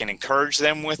special, I can encourage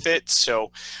them with it.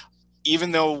 So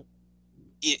even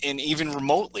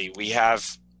remotely, we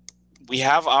have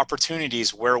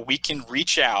opportunities where we can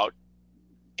reach out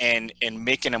and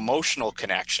make an emotional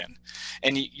connection.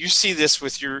 And you see this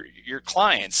with your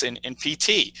clients in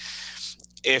PT.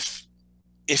 If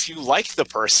you like the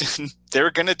person,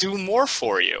 they're going to do more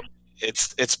for you.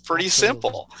 It's pretty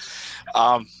simple.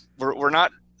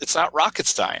 It's not rocket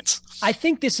science. I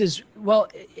think this is, well,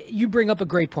 you bring up a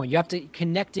great point. You have to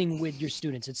connecting with your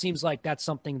students. It seems like that's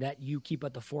something that you keep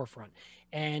at the forefront.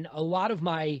 And a lot of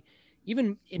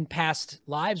even in past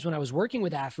lives when I was working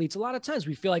with athletes, a lot of times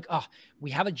we feel like,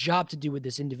 we have a job to do with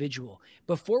this individual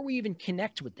before we even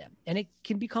connect with them. And it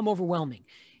can become overwhelming.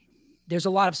 There's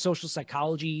a lot of social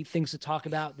psychology things to talk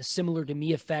about, the similar to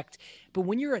me effect. But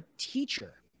when you're a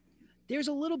teacher, there's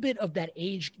a little bit of that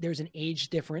age. There's an age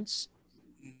difference.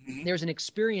 Mm-hmm. There's an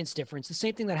experience difference. The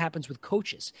same thing that happens with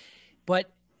coaches.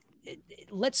 But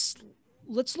let's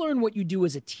learn what you do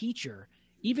as a teacher,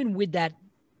 even with that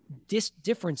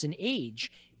difference in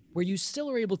age, where you still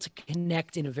are able to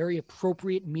connect in a very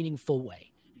appropriate, meaningful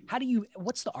way.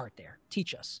 What's the art there?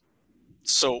 Teach us.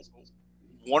 So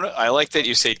I like that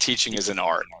you say teaching is an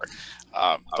art,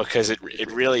 because it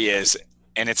really is.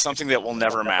 And it's something that we'll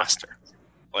never master.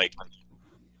 Like,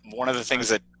 one of the things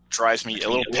that drives me a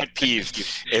little pet peeve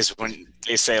is when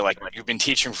they say, like, you've been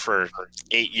teaching for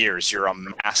 8 years, you're a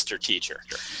master teacher.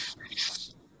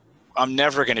 I'm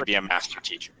never going to be a master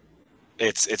teacher.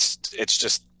 It's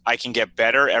just, I can get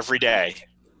better every day,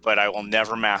 but I will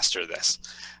never master this.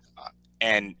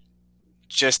 And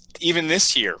just even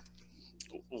this year,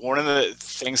 one of the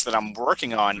things that I'm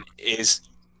working on is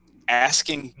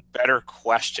asking better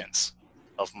questions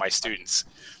of my students,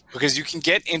 because you can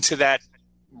get into that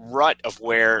rut of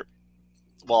where,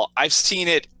 well, I've seen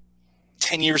it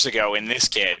 10 years ago in this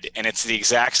kid and it's the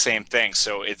exact same thing.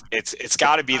 So it's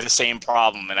got to be the same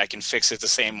problem and I can fix it the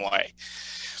same way.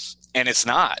 And it's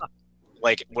not.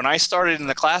 Like, when I started in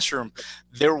the classroom,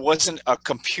 there wasn't a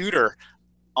computer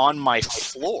on my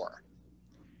floor.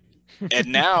 And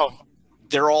now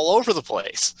they're all over the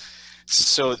place.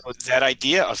 So that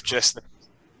idea of just,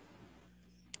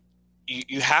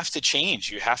 you have to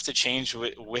change. You have to change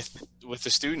with the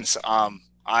students.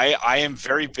 I am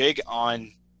very big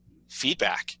on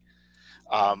feedback.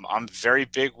 I'm very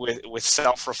big with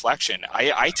self-reflection.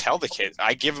 I tell the kids,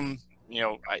 I give them,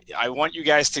 I want you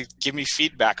guys to give me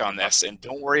feedback on this, and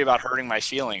don't worry about hurting my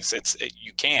feelings.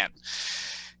 You can.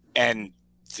 And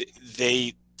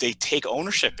they take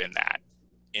ownership in that.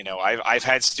 I've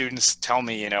had students tell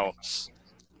me,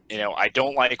 I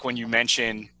don't like when you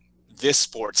mention this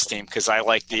sports team because I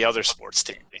like the other sports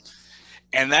team.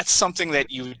 And that's something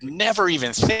that you would never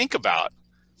even think about,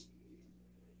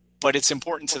 but it's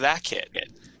important to that kid.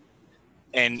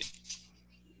 And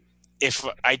if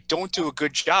I don't do a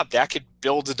good job, that could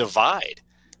build a divide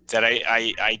that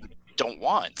I don't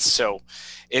want. So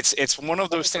it's one of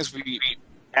those things, we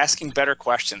asking better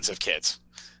questions of kids.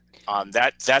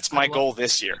 That's my goal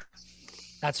this year.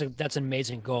 That's an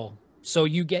amazing goal. So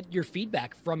you get your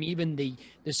feedback from even the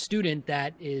student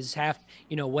that is half,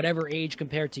 whatever age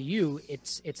compared to you.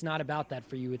 It's not about that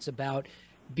for you. It's about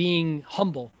being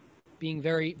humble, being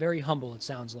very, very humble, it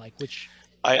sounds like, which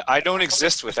I don't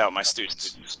exist without my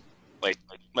students. Like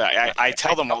I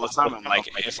tell them all the time, I'm like,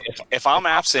 if I'm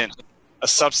absent, a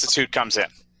substitute comes in.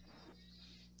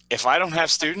 If I don't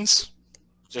have students,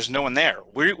 there's no one there.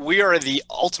 We are the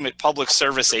ultimate public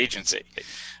service agency.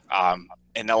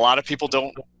 And a lot of people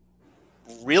don't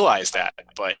realize that,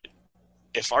 but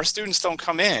if our students don't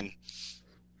come in,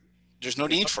 there's no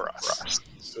need for us.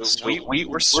 So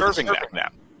we're serving them now.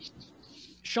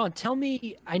 Sean, tell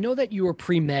me, I know that you were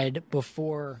pre-med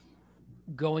before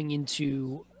going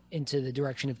into the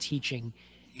direction of teaching.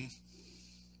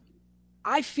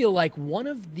 I feel like one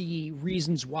of the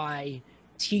reasons why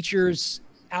teachers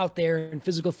out there and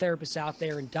physical therapists out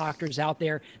there and doctors out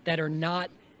there that are not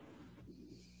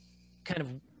kind of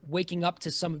waking up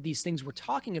to some of these things we're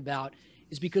talking about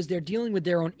is because they're dealing with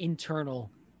their own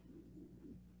internal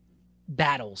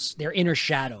battles, their inner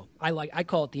shadow. I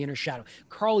call it the inner shadow.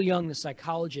 Carl Jung, the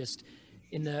psychologist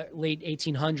in the late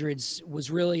 1800s, was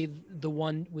really the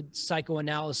one with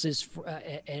psychoanalysis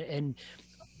and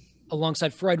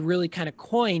alongside Freud really kind of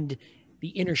coined the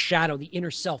inner shadow, the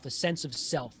inner self, a sense of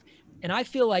self. And I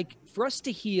feel like for us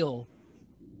to heal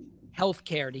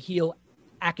healthcare, to heal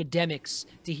academics,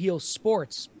 to heal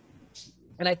sports,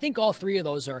 and I think all three of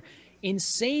those are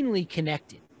insanely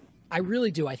connected. I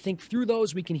really do. I think through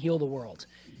those we can heal the world.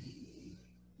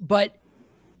 But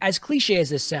as cliche as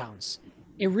this sounds,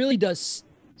 it really does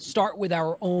start with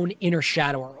our own inner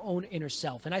shadow, our own inner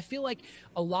self. And I feel like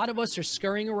a lot of us are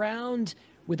scurrying around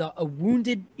with a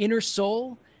wounded inner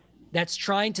soul that's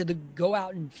trying to go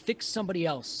out and fix somebody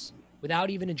else without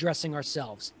even addressing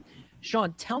ourselves.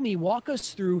 Sean, walk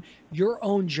us through your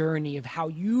own journey of how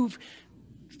you've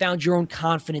found your own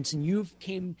confidence and you've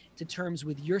came to terms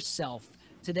with yourself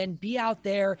to then be out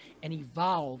there and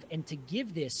evolve and to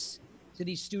give this to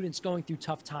these students going through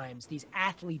tough times, these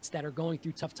athletes that are going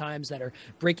through tough times, that are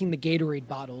breaking the Gatorade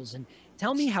bottles. And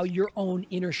tell me how your own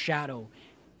inner shadow,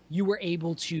 you were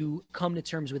able to come to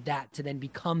terms with that to then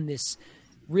become this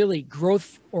really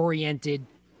growth-oriented,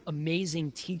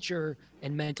 amazing teacher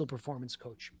and mental performance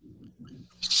coach.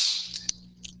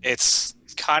 It's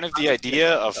kind of the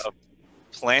idea of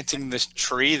planting this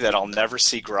tree that I'll never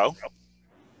see grow.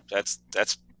 That's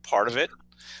part of it.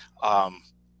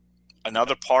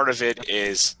 Another part of it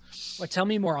is. Well, tell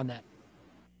me more on that.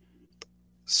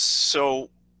 So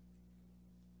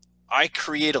I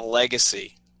create a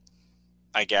legacy,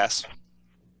 I guess,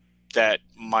 that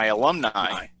my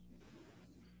alumni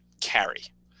carry.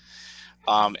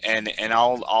 And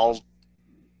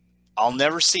I'll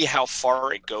never see how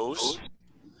far it goes,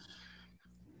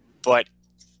 but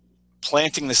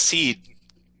planting the seed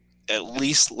at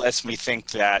least lets me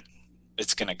think that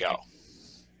it's going to go.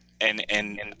 And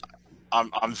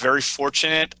I'm very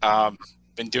fortunate.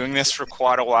 Been doing this for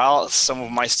quite a while. Some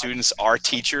of my students are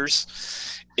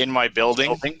teachers in my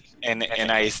building, and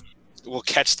I will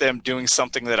catch them doing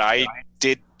something that I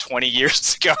did 20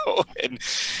 years ago,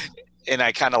 and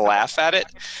I kind of laugh at it.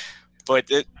 But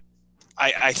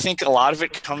I think a lot of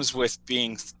it comes with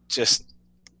being just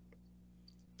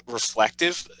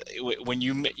reflective. When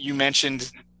you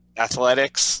mentioned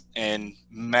athletics and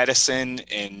medicine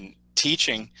and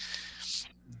teaching,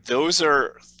 those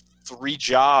are three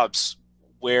jobs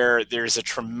where there's a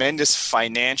tremendous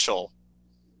financial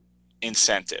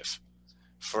incentive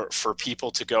for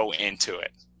people to go into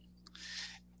it.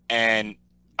 And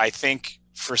I think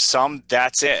for some,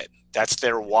 that's it. That's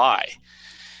their why.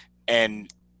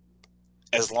 And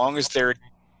as long as they're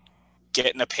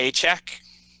getting a paycheck,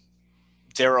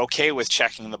 they're okay with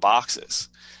checking the boxes.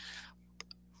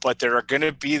 But there are going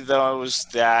to be those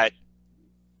that,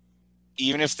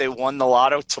 even if they won the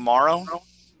lotto tomorrow,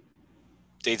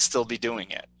 they'd still be doing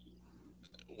it.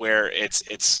 Where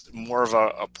it's more of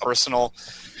a personal,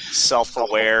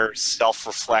 self-aware,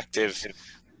 self-reflective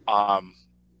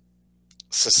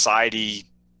society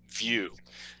view.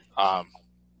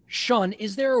 Sean,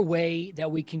 is there a way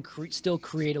that we can still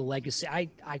create a legacy?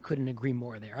 I couldn't agree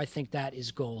more there. I think that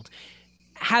is gold.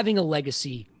 Having a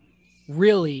legacy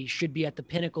really should be at the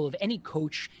pinnacle of any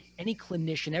coach, any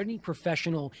clinician, any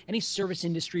professional, any service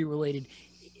industry related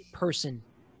person.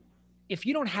 If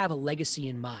you don't have a legacy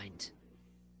in mind,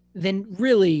 then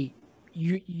really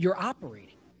you're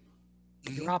operating.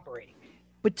 You're operating.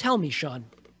 But tell me, Sean,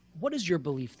 what is your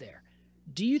belief there?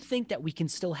 Do you think that we can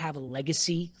still have a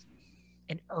legacy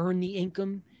and earn the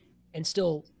income and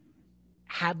still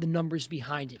have the numbers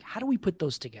behind it? How do we put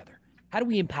those together? How do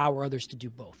we empower others to do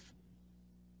both?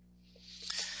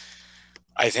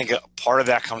 I think part of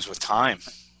that comes with time.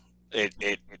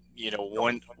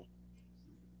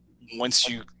 Once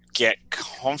you get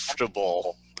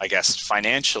comfortable, I guess,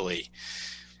 financially,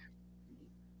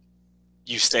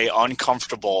 you stay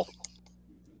uncomfortable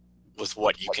with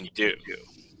what you can do.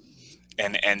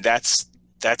 And that's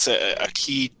a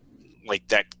key, like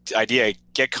that idea,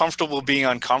 get comfortable being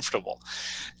uncomfortable.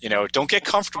 Don't get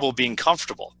comfortable being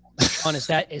comfortable. Sean, is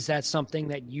that something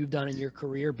that you've done in your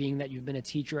career, being that you've been a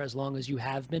teacher as long as you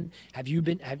have been?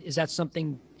 Is that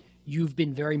something you've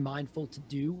been very mindful to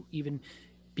do, even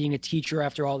being a teacher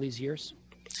after all these years?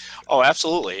 Oh,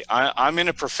 absolutely. I'm in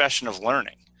a profession of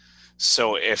learning.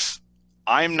 So if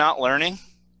I'm not learning,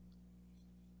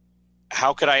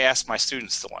 how could I ask my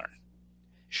students to learn?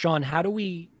 Sean, how do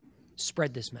we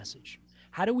spread this message?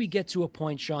 How do we get to a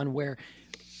point, Sean, where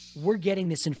we're getting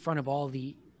this in front of all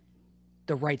the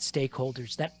right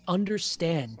stakeholders that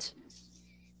understand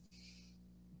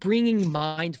bringing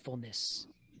mindfulness,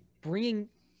 bringing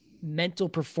mental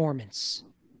performance,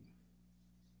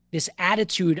 this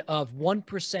attitude of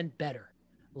 1% better,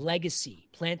 legacy,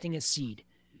 planting a seed?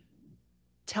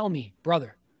 Tell me,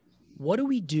 brother, what do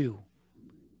we do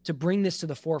to bring this to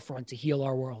the forefront to heal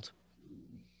our world?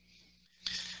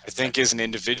 I think as an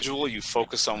individual, you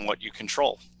focus on what you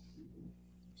control.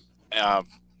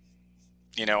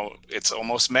 It's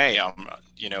almost May.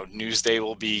 Newsday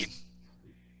will be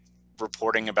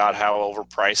reporting about how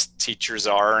overpriced teachers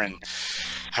are and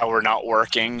how we're not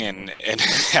working and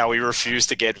how we refuse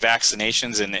to get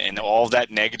vaccinations and all that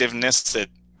negativeness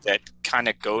that kind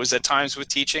of goes at times with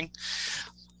teaching.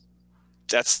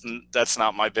 That's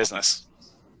not my business.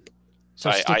 So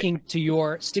sticking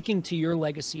to your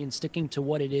legacy and sticking to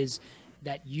what it is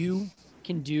that you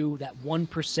can do, that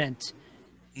 1%,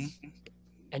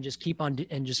 and just keep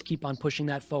on pushing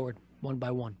that forward one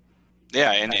by one.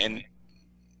 Yeah, and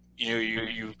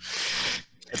you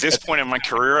at this point in my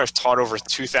career, I've taught over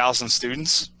 2,000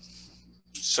 students.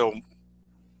 So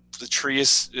the tree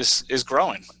is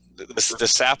growing. The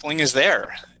sapling is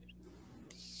there.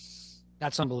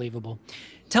 That's unbelievable.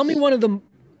 Tell me one of the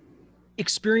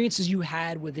experiences you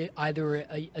had with either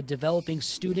a developing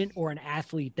student or an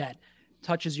athlete that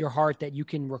touches your heart that you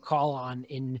can recall on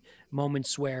in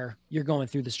moments where you're going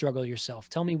through the struggle yourself.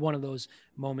 Tell me one of those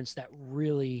moments that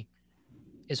really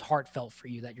is heartfelt for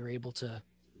you that you're able to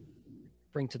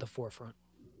bring to the forefront.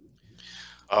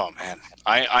 Oh man,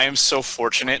 I am so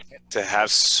fortunate to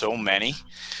have so many.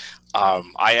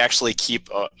 I actually keep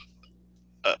a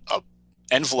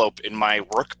envelope in my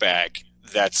work bag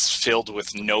that's filled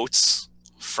with notes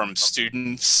from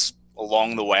students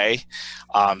along the way.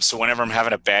 So whenever I'm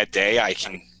having a bad day,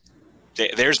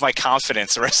 there's my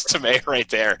confidence resume right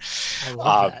there. I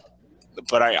love that.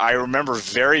 But I remember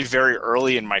very, very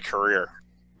early in my career,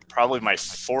 probably my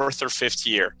 4th or 5th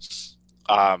year,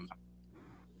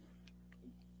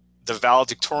 the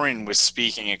valedictorian was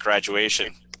speaking at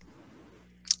graduation.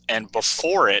 And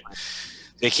before it,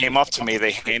 they came up to me,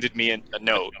 they handed me a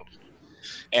note,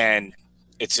 and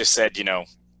it just said,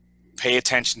 pay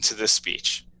attention to this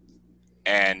speech.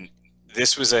 And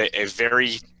this was a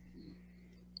very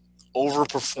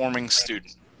overperforming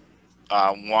student.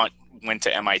 Went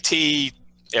to MIT,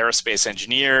 aerospace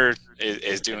engineer,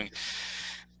 is doing,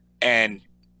 and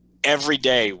every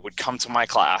day would come to my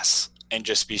class and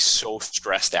just be so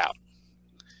stressed out.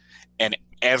 And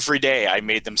every day I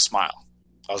made them smile.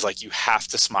 I was like, you have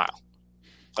to smile.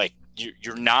 Like,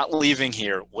 you're not leaving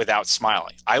here without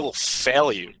smiling. I will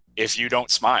fail you if you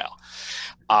don't smile.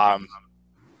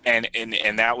 And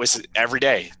that was every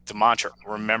day, the mantra,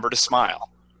 remember to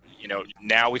smile.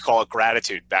 Now we call it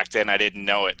gratitude. Back then I didn't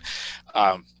know it.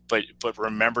 but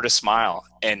remember to smile.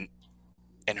 And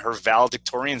her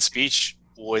valedictorian speech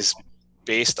was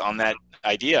based on that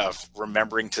idea of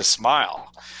remembering to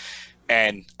smile.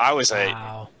 And I was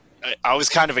Wow. I was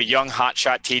kind of a young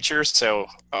hotshot teacher, so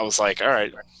I was like, all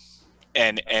right.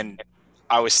 And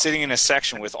I was sitting in a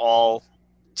section with all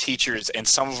teachers, and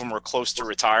some of them were close to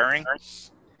retiring,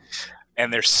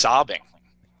 and they're sobbing.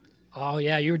 Oh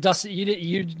yeah, you were dusty.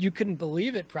 You couldn't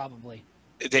believe it, probably.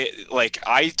 They like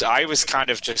I was kind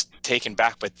of just taken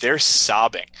back, but they're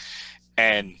sobbing,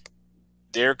 and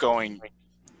they're going.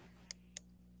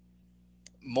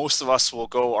 Most of us will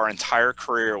go our entire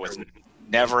career with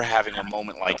never having a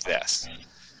moment like this,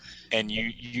 and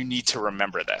you need to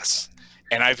remember this.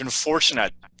 And I've been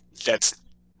fortunate that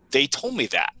they told me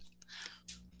that,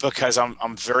 because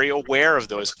I'm very aware of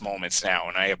those moments now,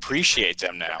 and I appreciate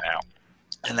them now.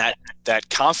 And that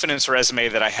confidence resume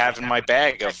that I have in my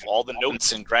bag of all the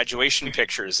notes and graduation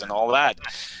pictures and all that,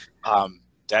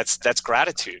 that's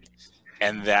gratitude,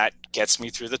 and that gets me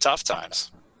through the tough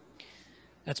times.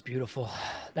 That's beautiful.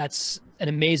 That's an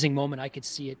amazing moment. I could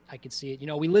see it. You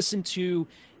know, we listened to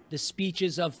the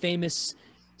speeches of famous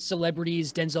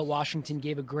celebrities. Denzel Washington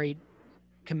gave a great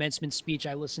commencement speech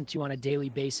I listen to on a daily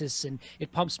basis, and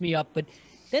it pumps me up. But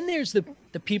then there's the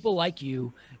people like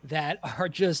you that are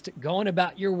just going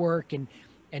about your work, and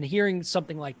hearing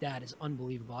something like that is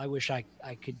unbelievable. I wish I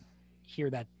could hear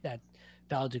that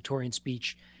valedictorian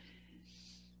speech.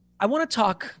 I want to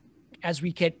talk, as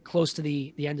we get close to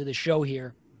the end of the show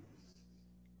here,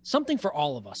 something for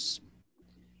all of us.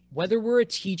 Whether we're a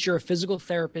teacher, a physical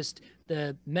therapist,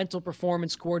 the mental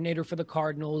performance coordinator for the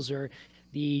Cardinals, or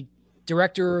the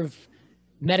director of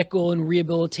medical and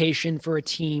rehabilitation for a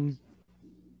team.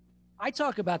 I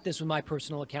talk about this with my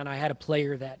personal account. I had a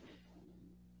player that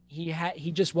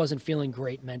he just wasn't feeling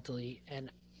great mentally,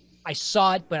 and I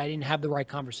saw it, but I didn't have the right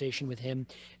conversation with him,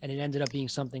 and it ended up being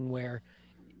something where,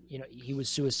 you know, he was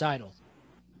suicidal.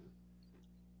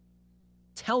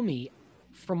 Tell me,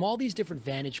 from all these different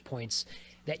vantage points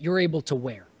that you're able to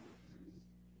wear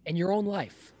in your own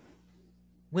life,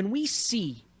 when we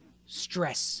see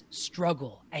stress,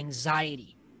 struggle,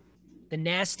 anxiety, the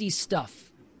nasty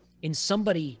stuff in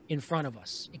somebody in front of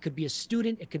us, it could be a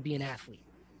student, it could be an athlete,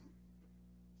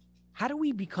 how do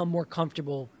we become more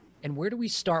comfortable, and where do we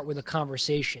start with a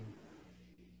conversation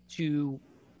to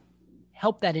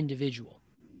help that individual?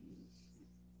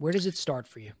 Where does it start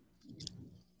for you?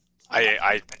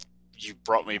 You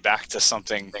brought me back to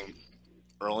something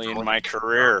early in my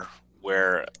career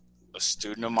where a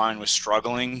student of mine was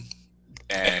struggling,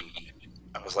 and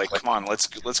I was like, come on, let's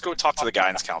go talk to the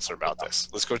guidance counselor about this.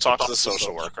 Let's go talk to the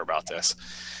social worker about this.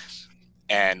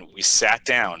 And we sat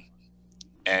down,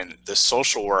 and the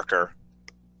social worker,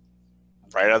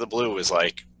 right out of the blue, was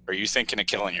like, are you thinking of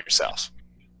killing yourself?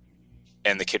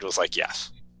 And the kid was like,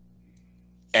 yes.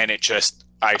 And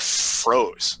I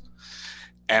froze.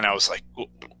 And I was like,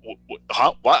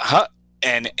 huh? What? Huh?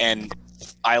 And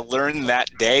I learned that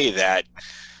day that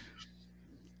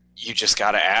you just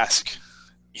got to ask.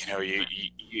 You know,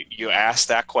 you ask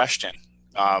that question,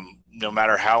 no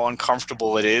matter how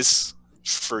uncomfortable it is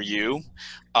for you.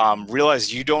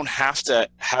 Realize you don't have to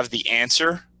have the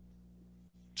answer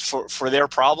for their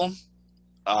problem,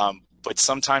 but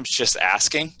sometimes just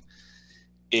asking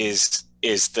is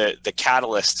the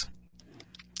catalyst,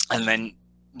 and then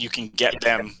you can get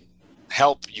them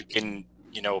help. You can,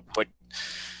 you know, but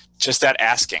just that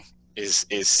asking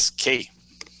is key.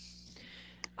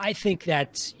 I think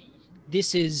that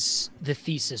this is the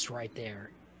thesis right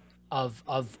there of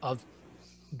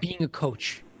being a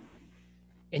coach.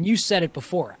 And you said it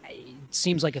before. It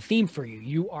seems like a theme for you.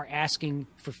 You are asking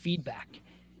for feedback.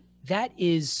 That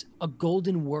is a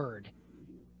golden word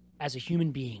as a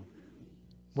human being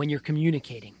when you're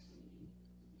communicating,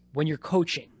 when you're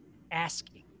coaching,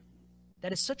 asking.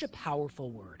 That is such a powerful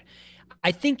word.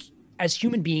 I think as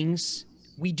human beings,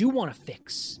 we do want to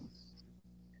fix.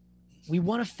 We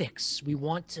want to fix. We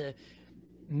want to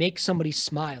make somebody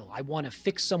smile. I want to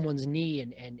fix someone's knee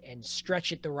and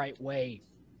stretch it the right way.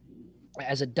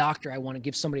 As a doctor, I want to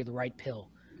give somebody the right pill.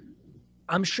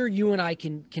 I'm sure you and I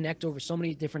can connect over so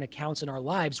many different accounts in our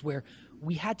lives where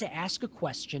we had to ask a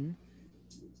question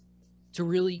to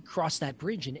really cross that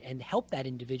bridge and help that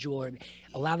individual, or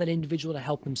allow that individual to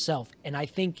help himself. And I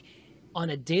think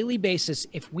on a daily basis,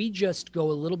 if we just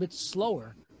go a little bit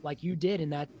slower, like you did in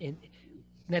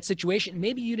that situation,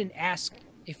 maybe you didn't ask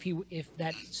if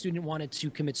that student wanted to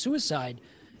commit suicide,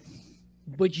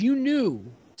 but you knew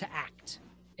to act,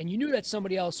 and you knew that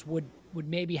somebody else would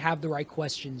maybe have the right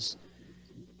questions.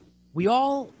 We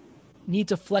all need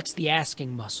to flex the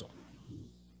asking muscle.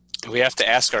 We have to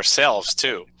ask ourselves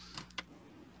too.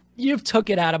 You've took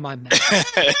it out of my mouth.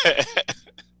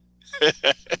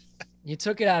 You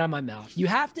took it out of my mouth. You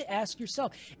have to ask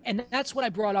yourself. And that's what I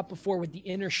brought up before with the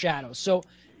inner shadow. So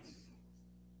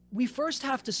we first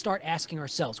have to start asking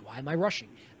ourselves, why am I rushing?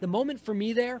 The moment for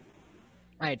me there,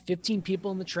 I had 15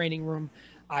 people in the training room.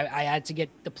 I had to get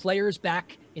the players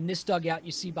back in this dugout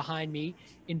you see behind me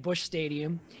in Busch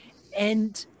Stadium.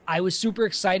 And I was super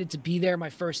excited to be there. My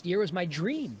first year was my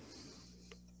dream.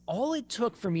 All it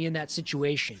took for me in that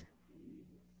situation,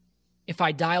 if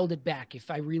I dialed it back,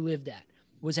 if I relived that,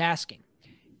 was asking.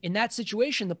 In that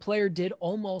situation, the player did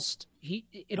almost,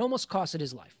 it almost costed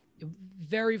his life.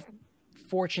 Very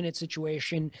fortunate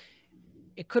situation.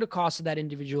 It could have costed that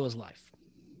individual his life.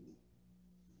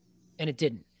 And it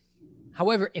didn't.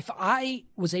 However, if I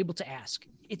was able to ask,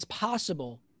 it's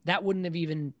possible that wouldn't have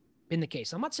even been the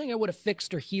case. I'm not saying I would have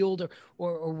fixed or healed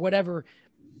or whatever,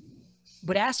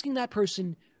 but asking that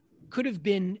person could have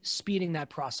been speeding that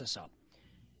process up.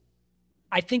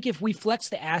 I think if we flex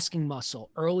the asking muscle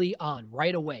early on,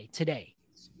 right away, today,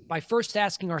 by first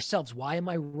asking ourselves, why am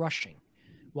I rushing?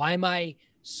 Why am I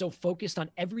so focused on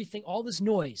everything, all this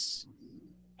noise?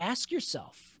 Ask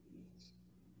yourself,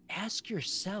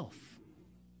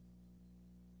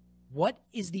 what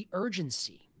is the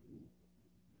urgency,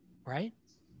 right?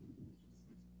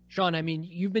 Sean, I mean,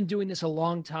 you've been doing this a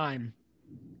long time,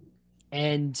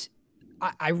 and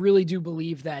I really do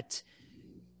believe that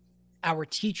our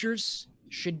teachers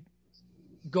should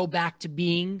go back to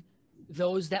being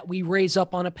those that we raise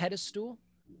up on a pedestal.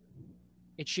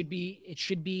 It should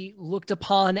be looked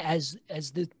upon as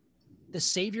the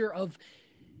savior of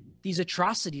these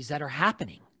atrocities that are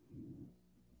happening.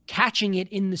 Catching it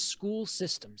in the school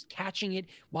systems, catching it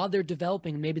while they're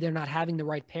developing, maybe they're not having the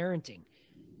right parenting.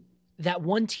 That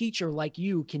one teacher like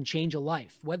you can change a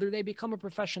life, whether they become a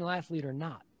professional athlete or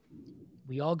not.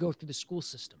 We all go through the school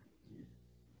system.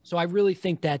 So I really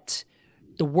think that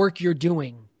the work you're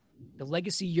doing, the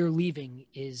legacy you're leaving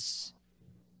is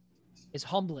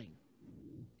humbling,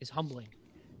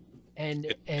 And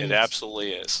it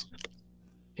absolutely is.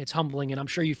 It's humbling, and I'm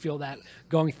sure you feel that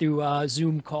going through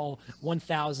Zoom call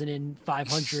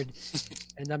 1,500,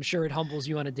 and I'm sure it humbles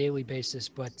you on a daily basis.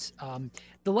 But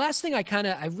the last thing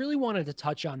I really wanted to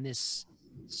touch on this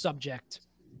subject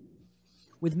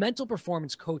with mental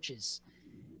performance coaches.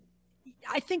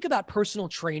 I think about personal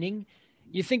training.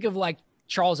 You think of like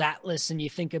Charles Atlas, and you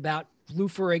think about Lou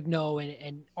Ferrigno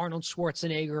and Arnold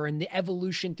Schwarzenegger and the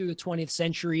evolution through the 20th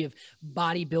century of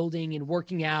bodybuilding and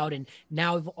working out. And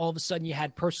now all of a sudden you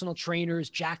had personal trainers,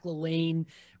 Jack LaLanne,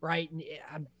 right? And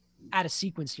I'm out of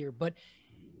sequence here,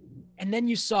 and then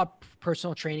you saw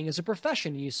personal training as a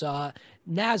profession. You saw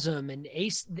NASM and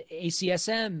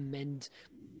ACSM and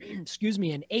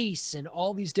and ACE and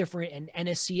all these different, and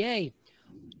NSCA.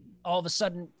 All of a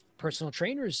sudden, personal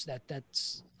trainers,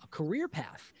 that's a career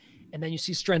path. And then you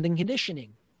see strength and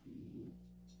conditioning.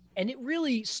 And it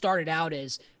really started out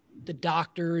as the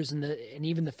doctors and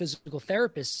even the physical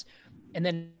therapists, and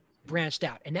then branched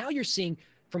out. And now you're seeing,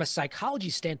 from a psychology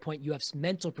standpoint, you have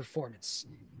mental performance.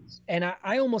 And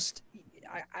I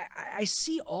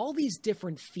see all these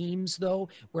different themes, though,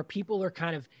 where people are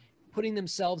kind of putting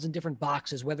themselves in different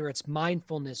boxes, whether it's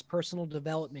mindfulness, personal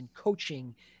development,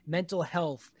 coaching, mental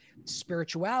health,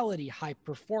 spirituality, high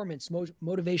performance,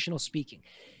 motivational speaking.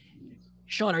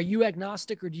 Sean, are you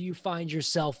agnostic, or do you find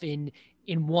yourself in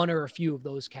one or a few of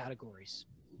those categories?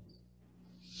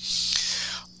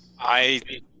 I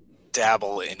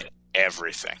dabble in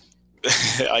everything.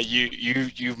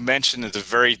 You mentioned at the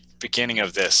very beginning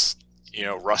of this,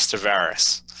 Russ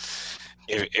Tavares.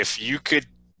 If you could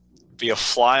be a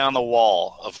fly on the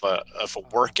wall of a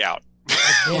workout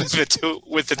with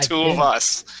the two of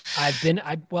us,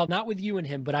 well, not with you and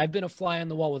him, but I've been a fly on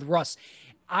the wall with Russ.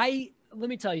 Let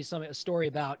me tell you a story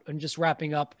about, and just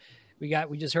wrapping up.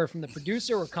 We just heard from the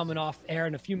producer. We're coming off air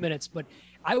in a few minutes, but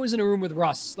I was in a room with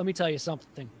Russ. Let me tell you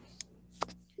something.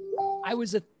 I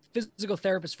was a physical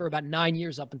therapist for about 9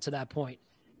 years up until that point.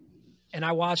 And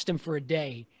I watched him for a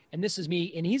day, and this is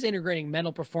me, and he's integrating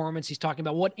mental performance. He's talking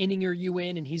about what inning are you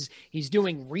in, and he's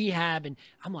doing rehab. And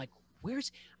I'm like,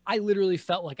 I literally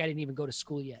felt like I didn't even go to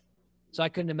school yet. So I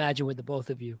couldn't imagine with the both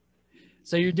of you.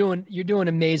 So you're doing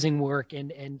amazing work,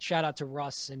 and shout out to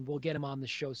Russ, and we'll get him on the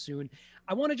show soon.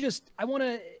 I want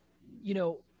to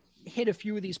hit a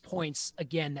few of these points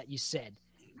again that you said.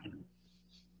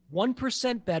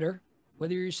 1% better,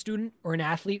 whether you're a student or an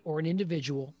athlete or an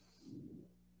individual.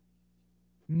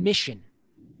 Mission,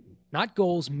 not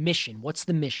goals, mission. What's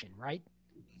the mission, right?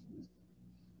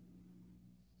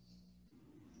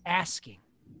 Asking.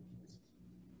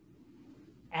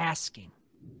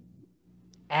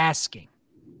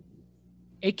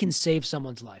 it can save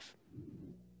someone's life.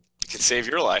 It can save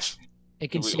your life.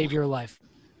 It can save your life.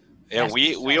 Yeah,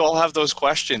 we all have those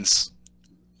questions.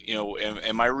 You know,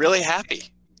 am I really happy?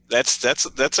 That's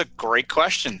a great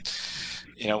question.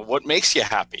 You know, what makes you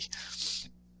happy?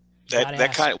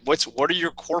 That kind of, what are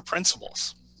your core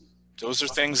principles? Those are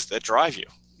things that drive you.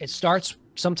 It starts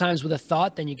sometimes with a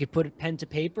thought, then you could put a pen to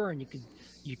paper, and you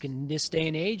can this day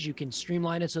and age, you can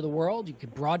streamline it to the world. You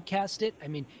could broadcast it. I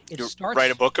mean, you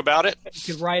write a book about it.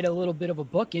 You could write a little bit of a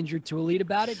book, Injured to Elite,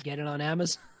 about it. Get it on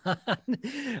Amazon.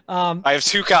 I have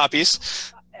 2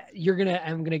 copies.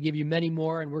 I'm gonna give you many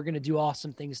more, and we're gonna do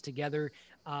awesome things together.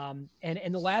 And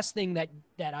the last thing that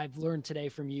I've learned today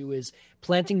from you is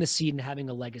planting the seed and having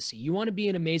a legacy. You want to be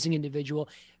an amazing individual.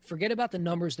 Forget about the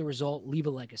numbers, the result, leave a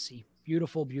legacy.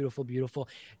 Beautiful, beautiful, beautiful.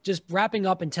 Just wrapping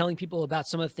up and telling people about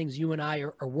some of the things you and I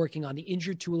are working on, the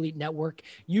Injured to Elite Network.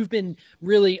 You've been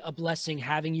really a blessing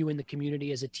having you in the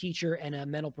community as a teacher and a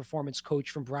mental performance coach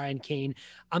from Brian Cain.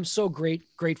 I'm so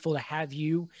grateful to have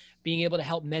you being able to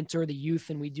help mentor the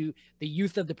youth, and we do the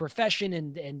youth of the profession,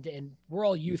 and we're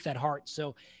all youth at heart.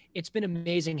 So it's been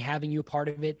amazing having you a part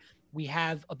of it. We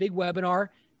have a big webinar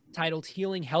titled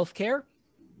Healing Healthcare,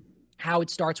 how it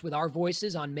starts with our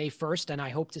voices, on May 1st. And I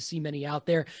hope to see many out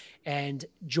there. And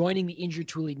joining the Injured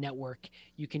to Elite Network,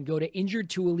 you can go to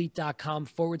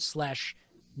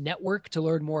injuredtoelite.com/network to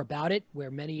learn more about it, where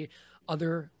many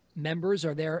other members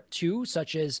are there too,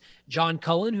 such as John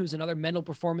Cullen, who's another mental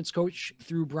performance coach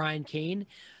through Brian Cain.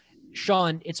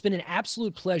 Sean, it's been an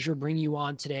absolute pleasure bringing you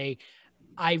on today.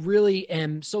 I really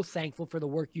am so thankful for the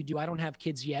work you do. I don't have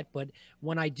kids yet, but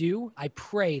when I do, I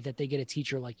pray that they get a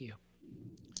teacher like you.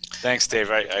 Thanks, Dave.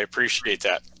 I appreciate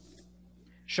that.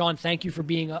 Sean, thank you for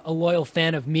being a loyal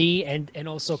fan of me and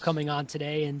also coming on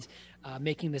today and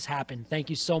making this happen. Thank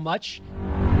you so much.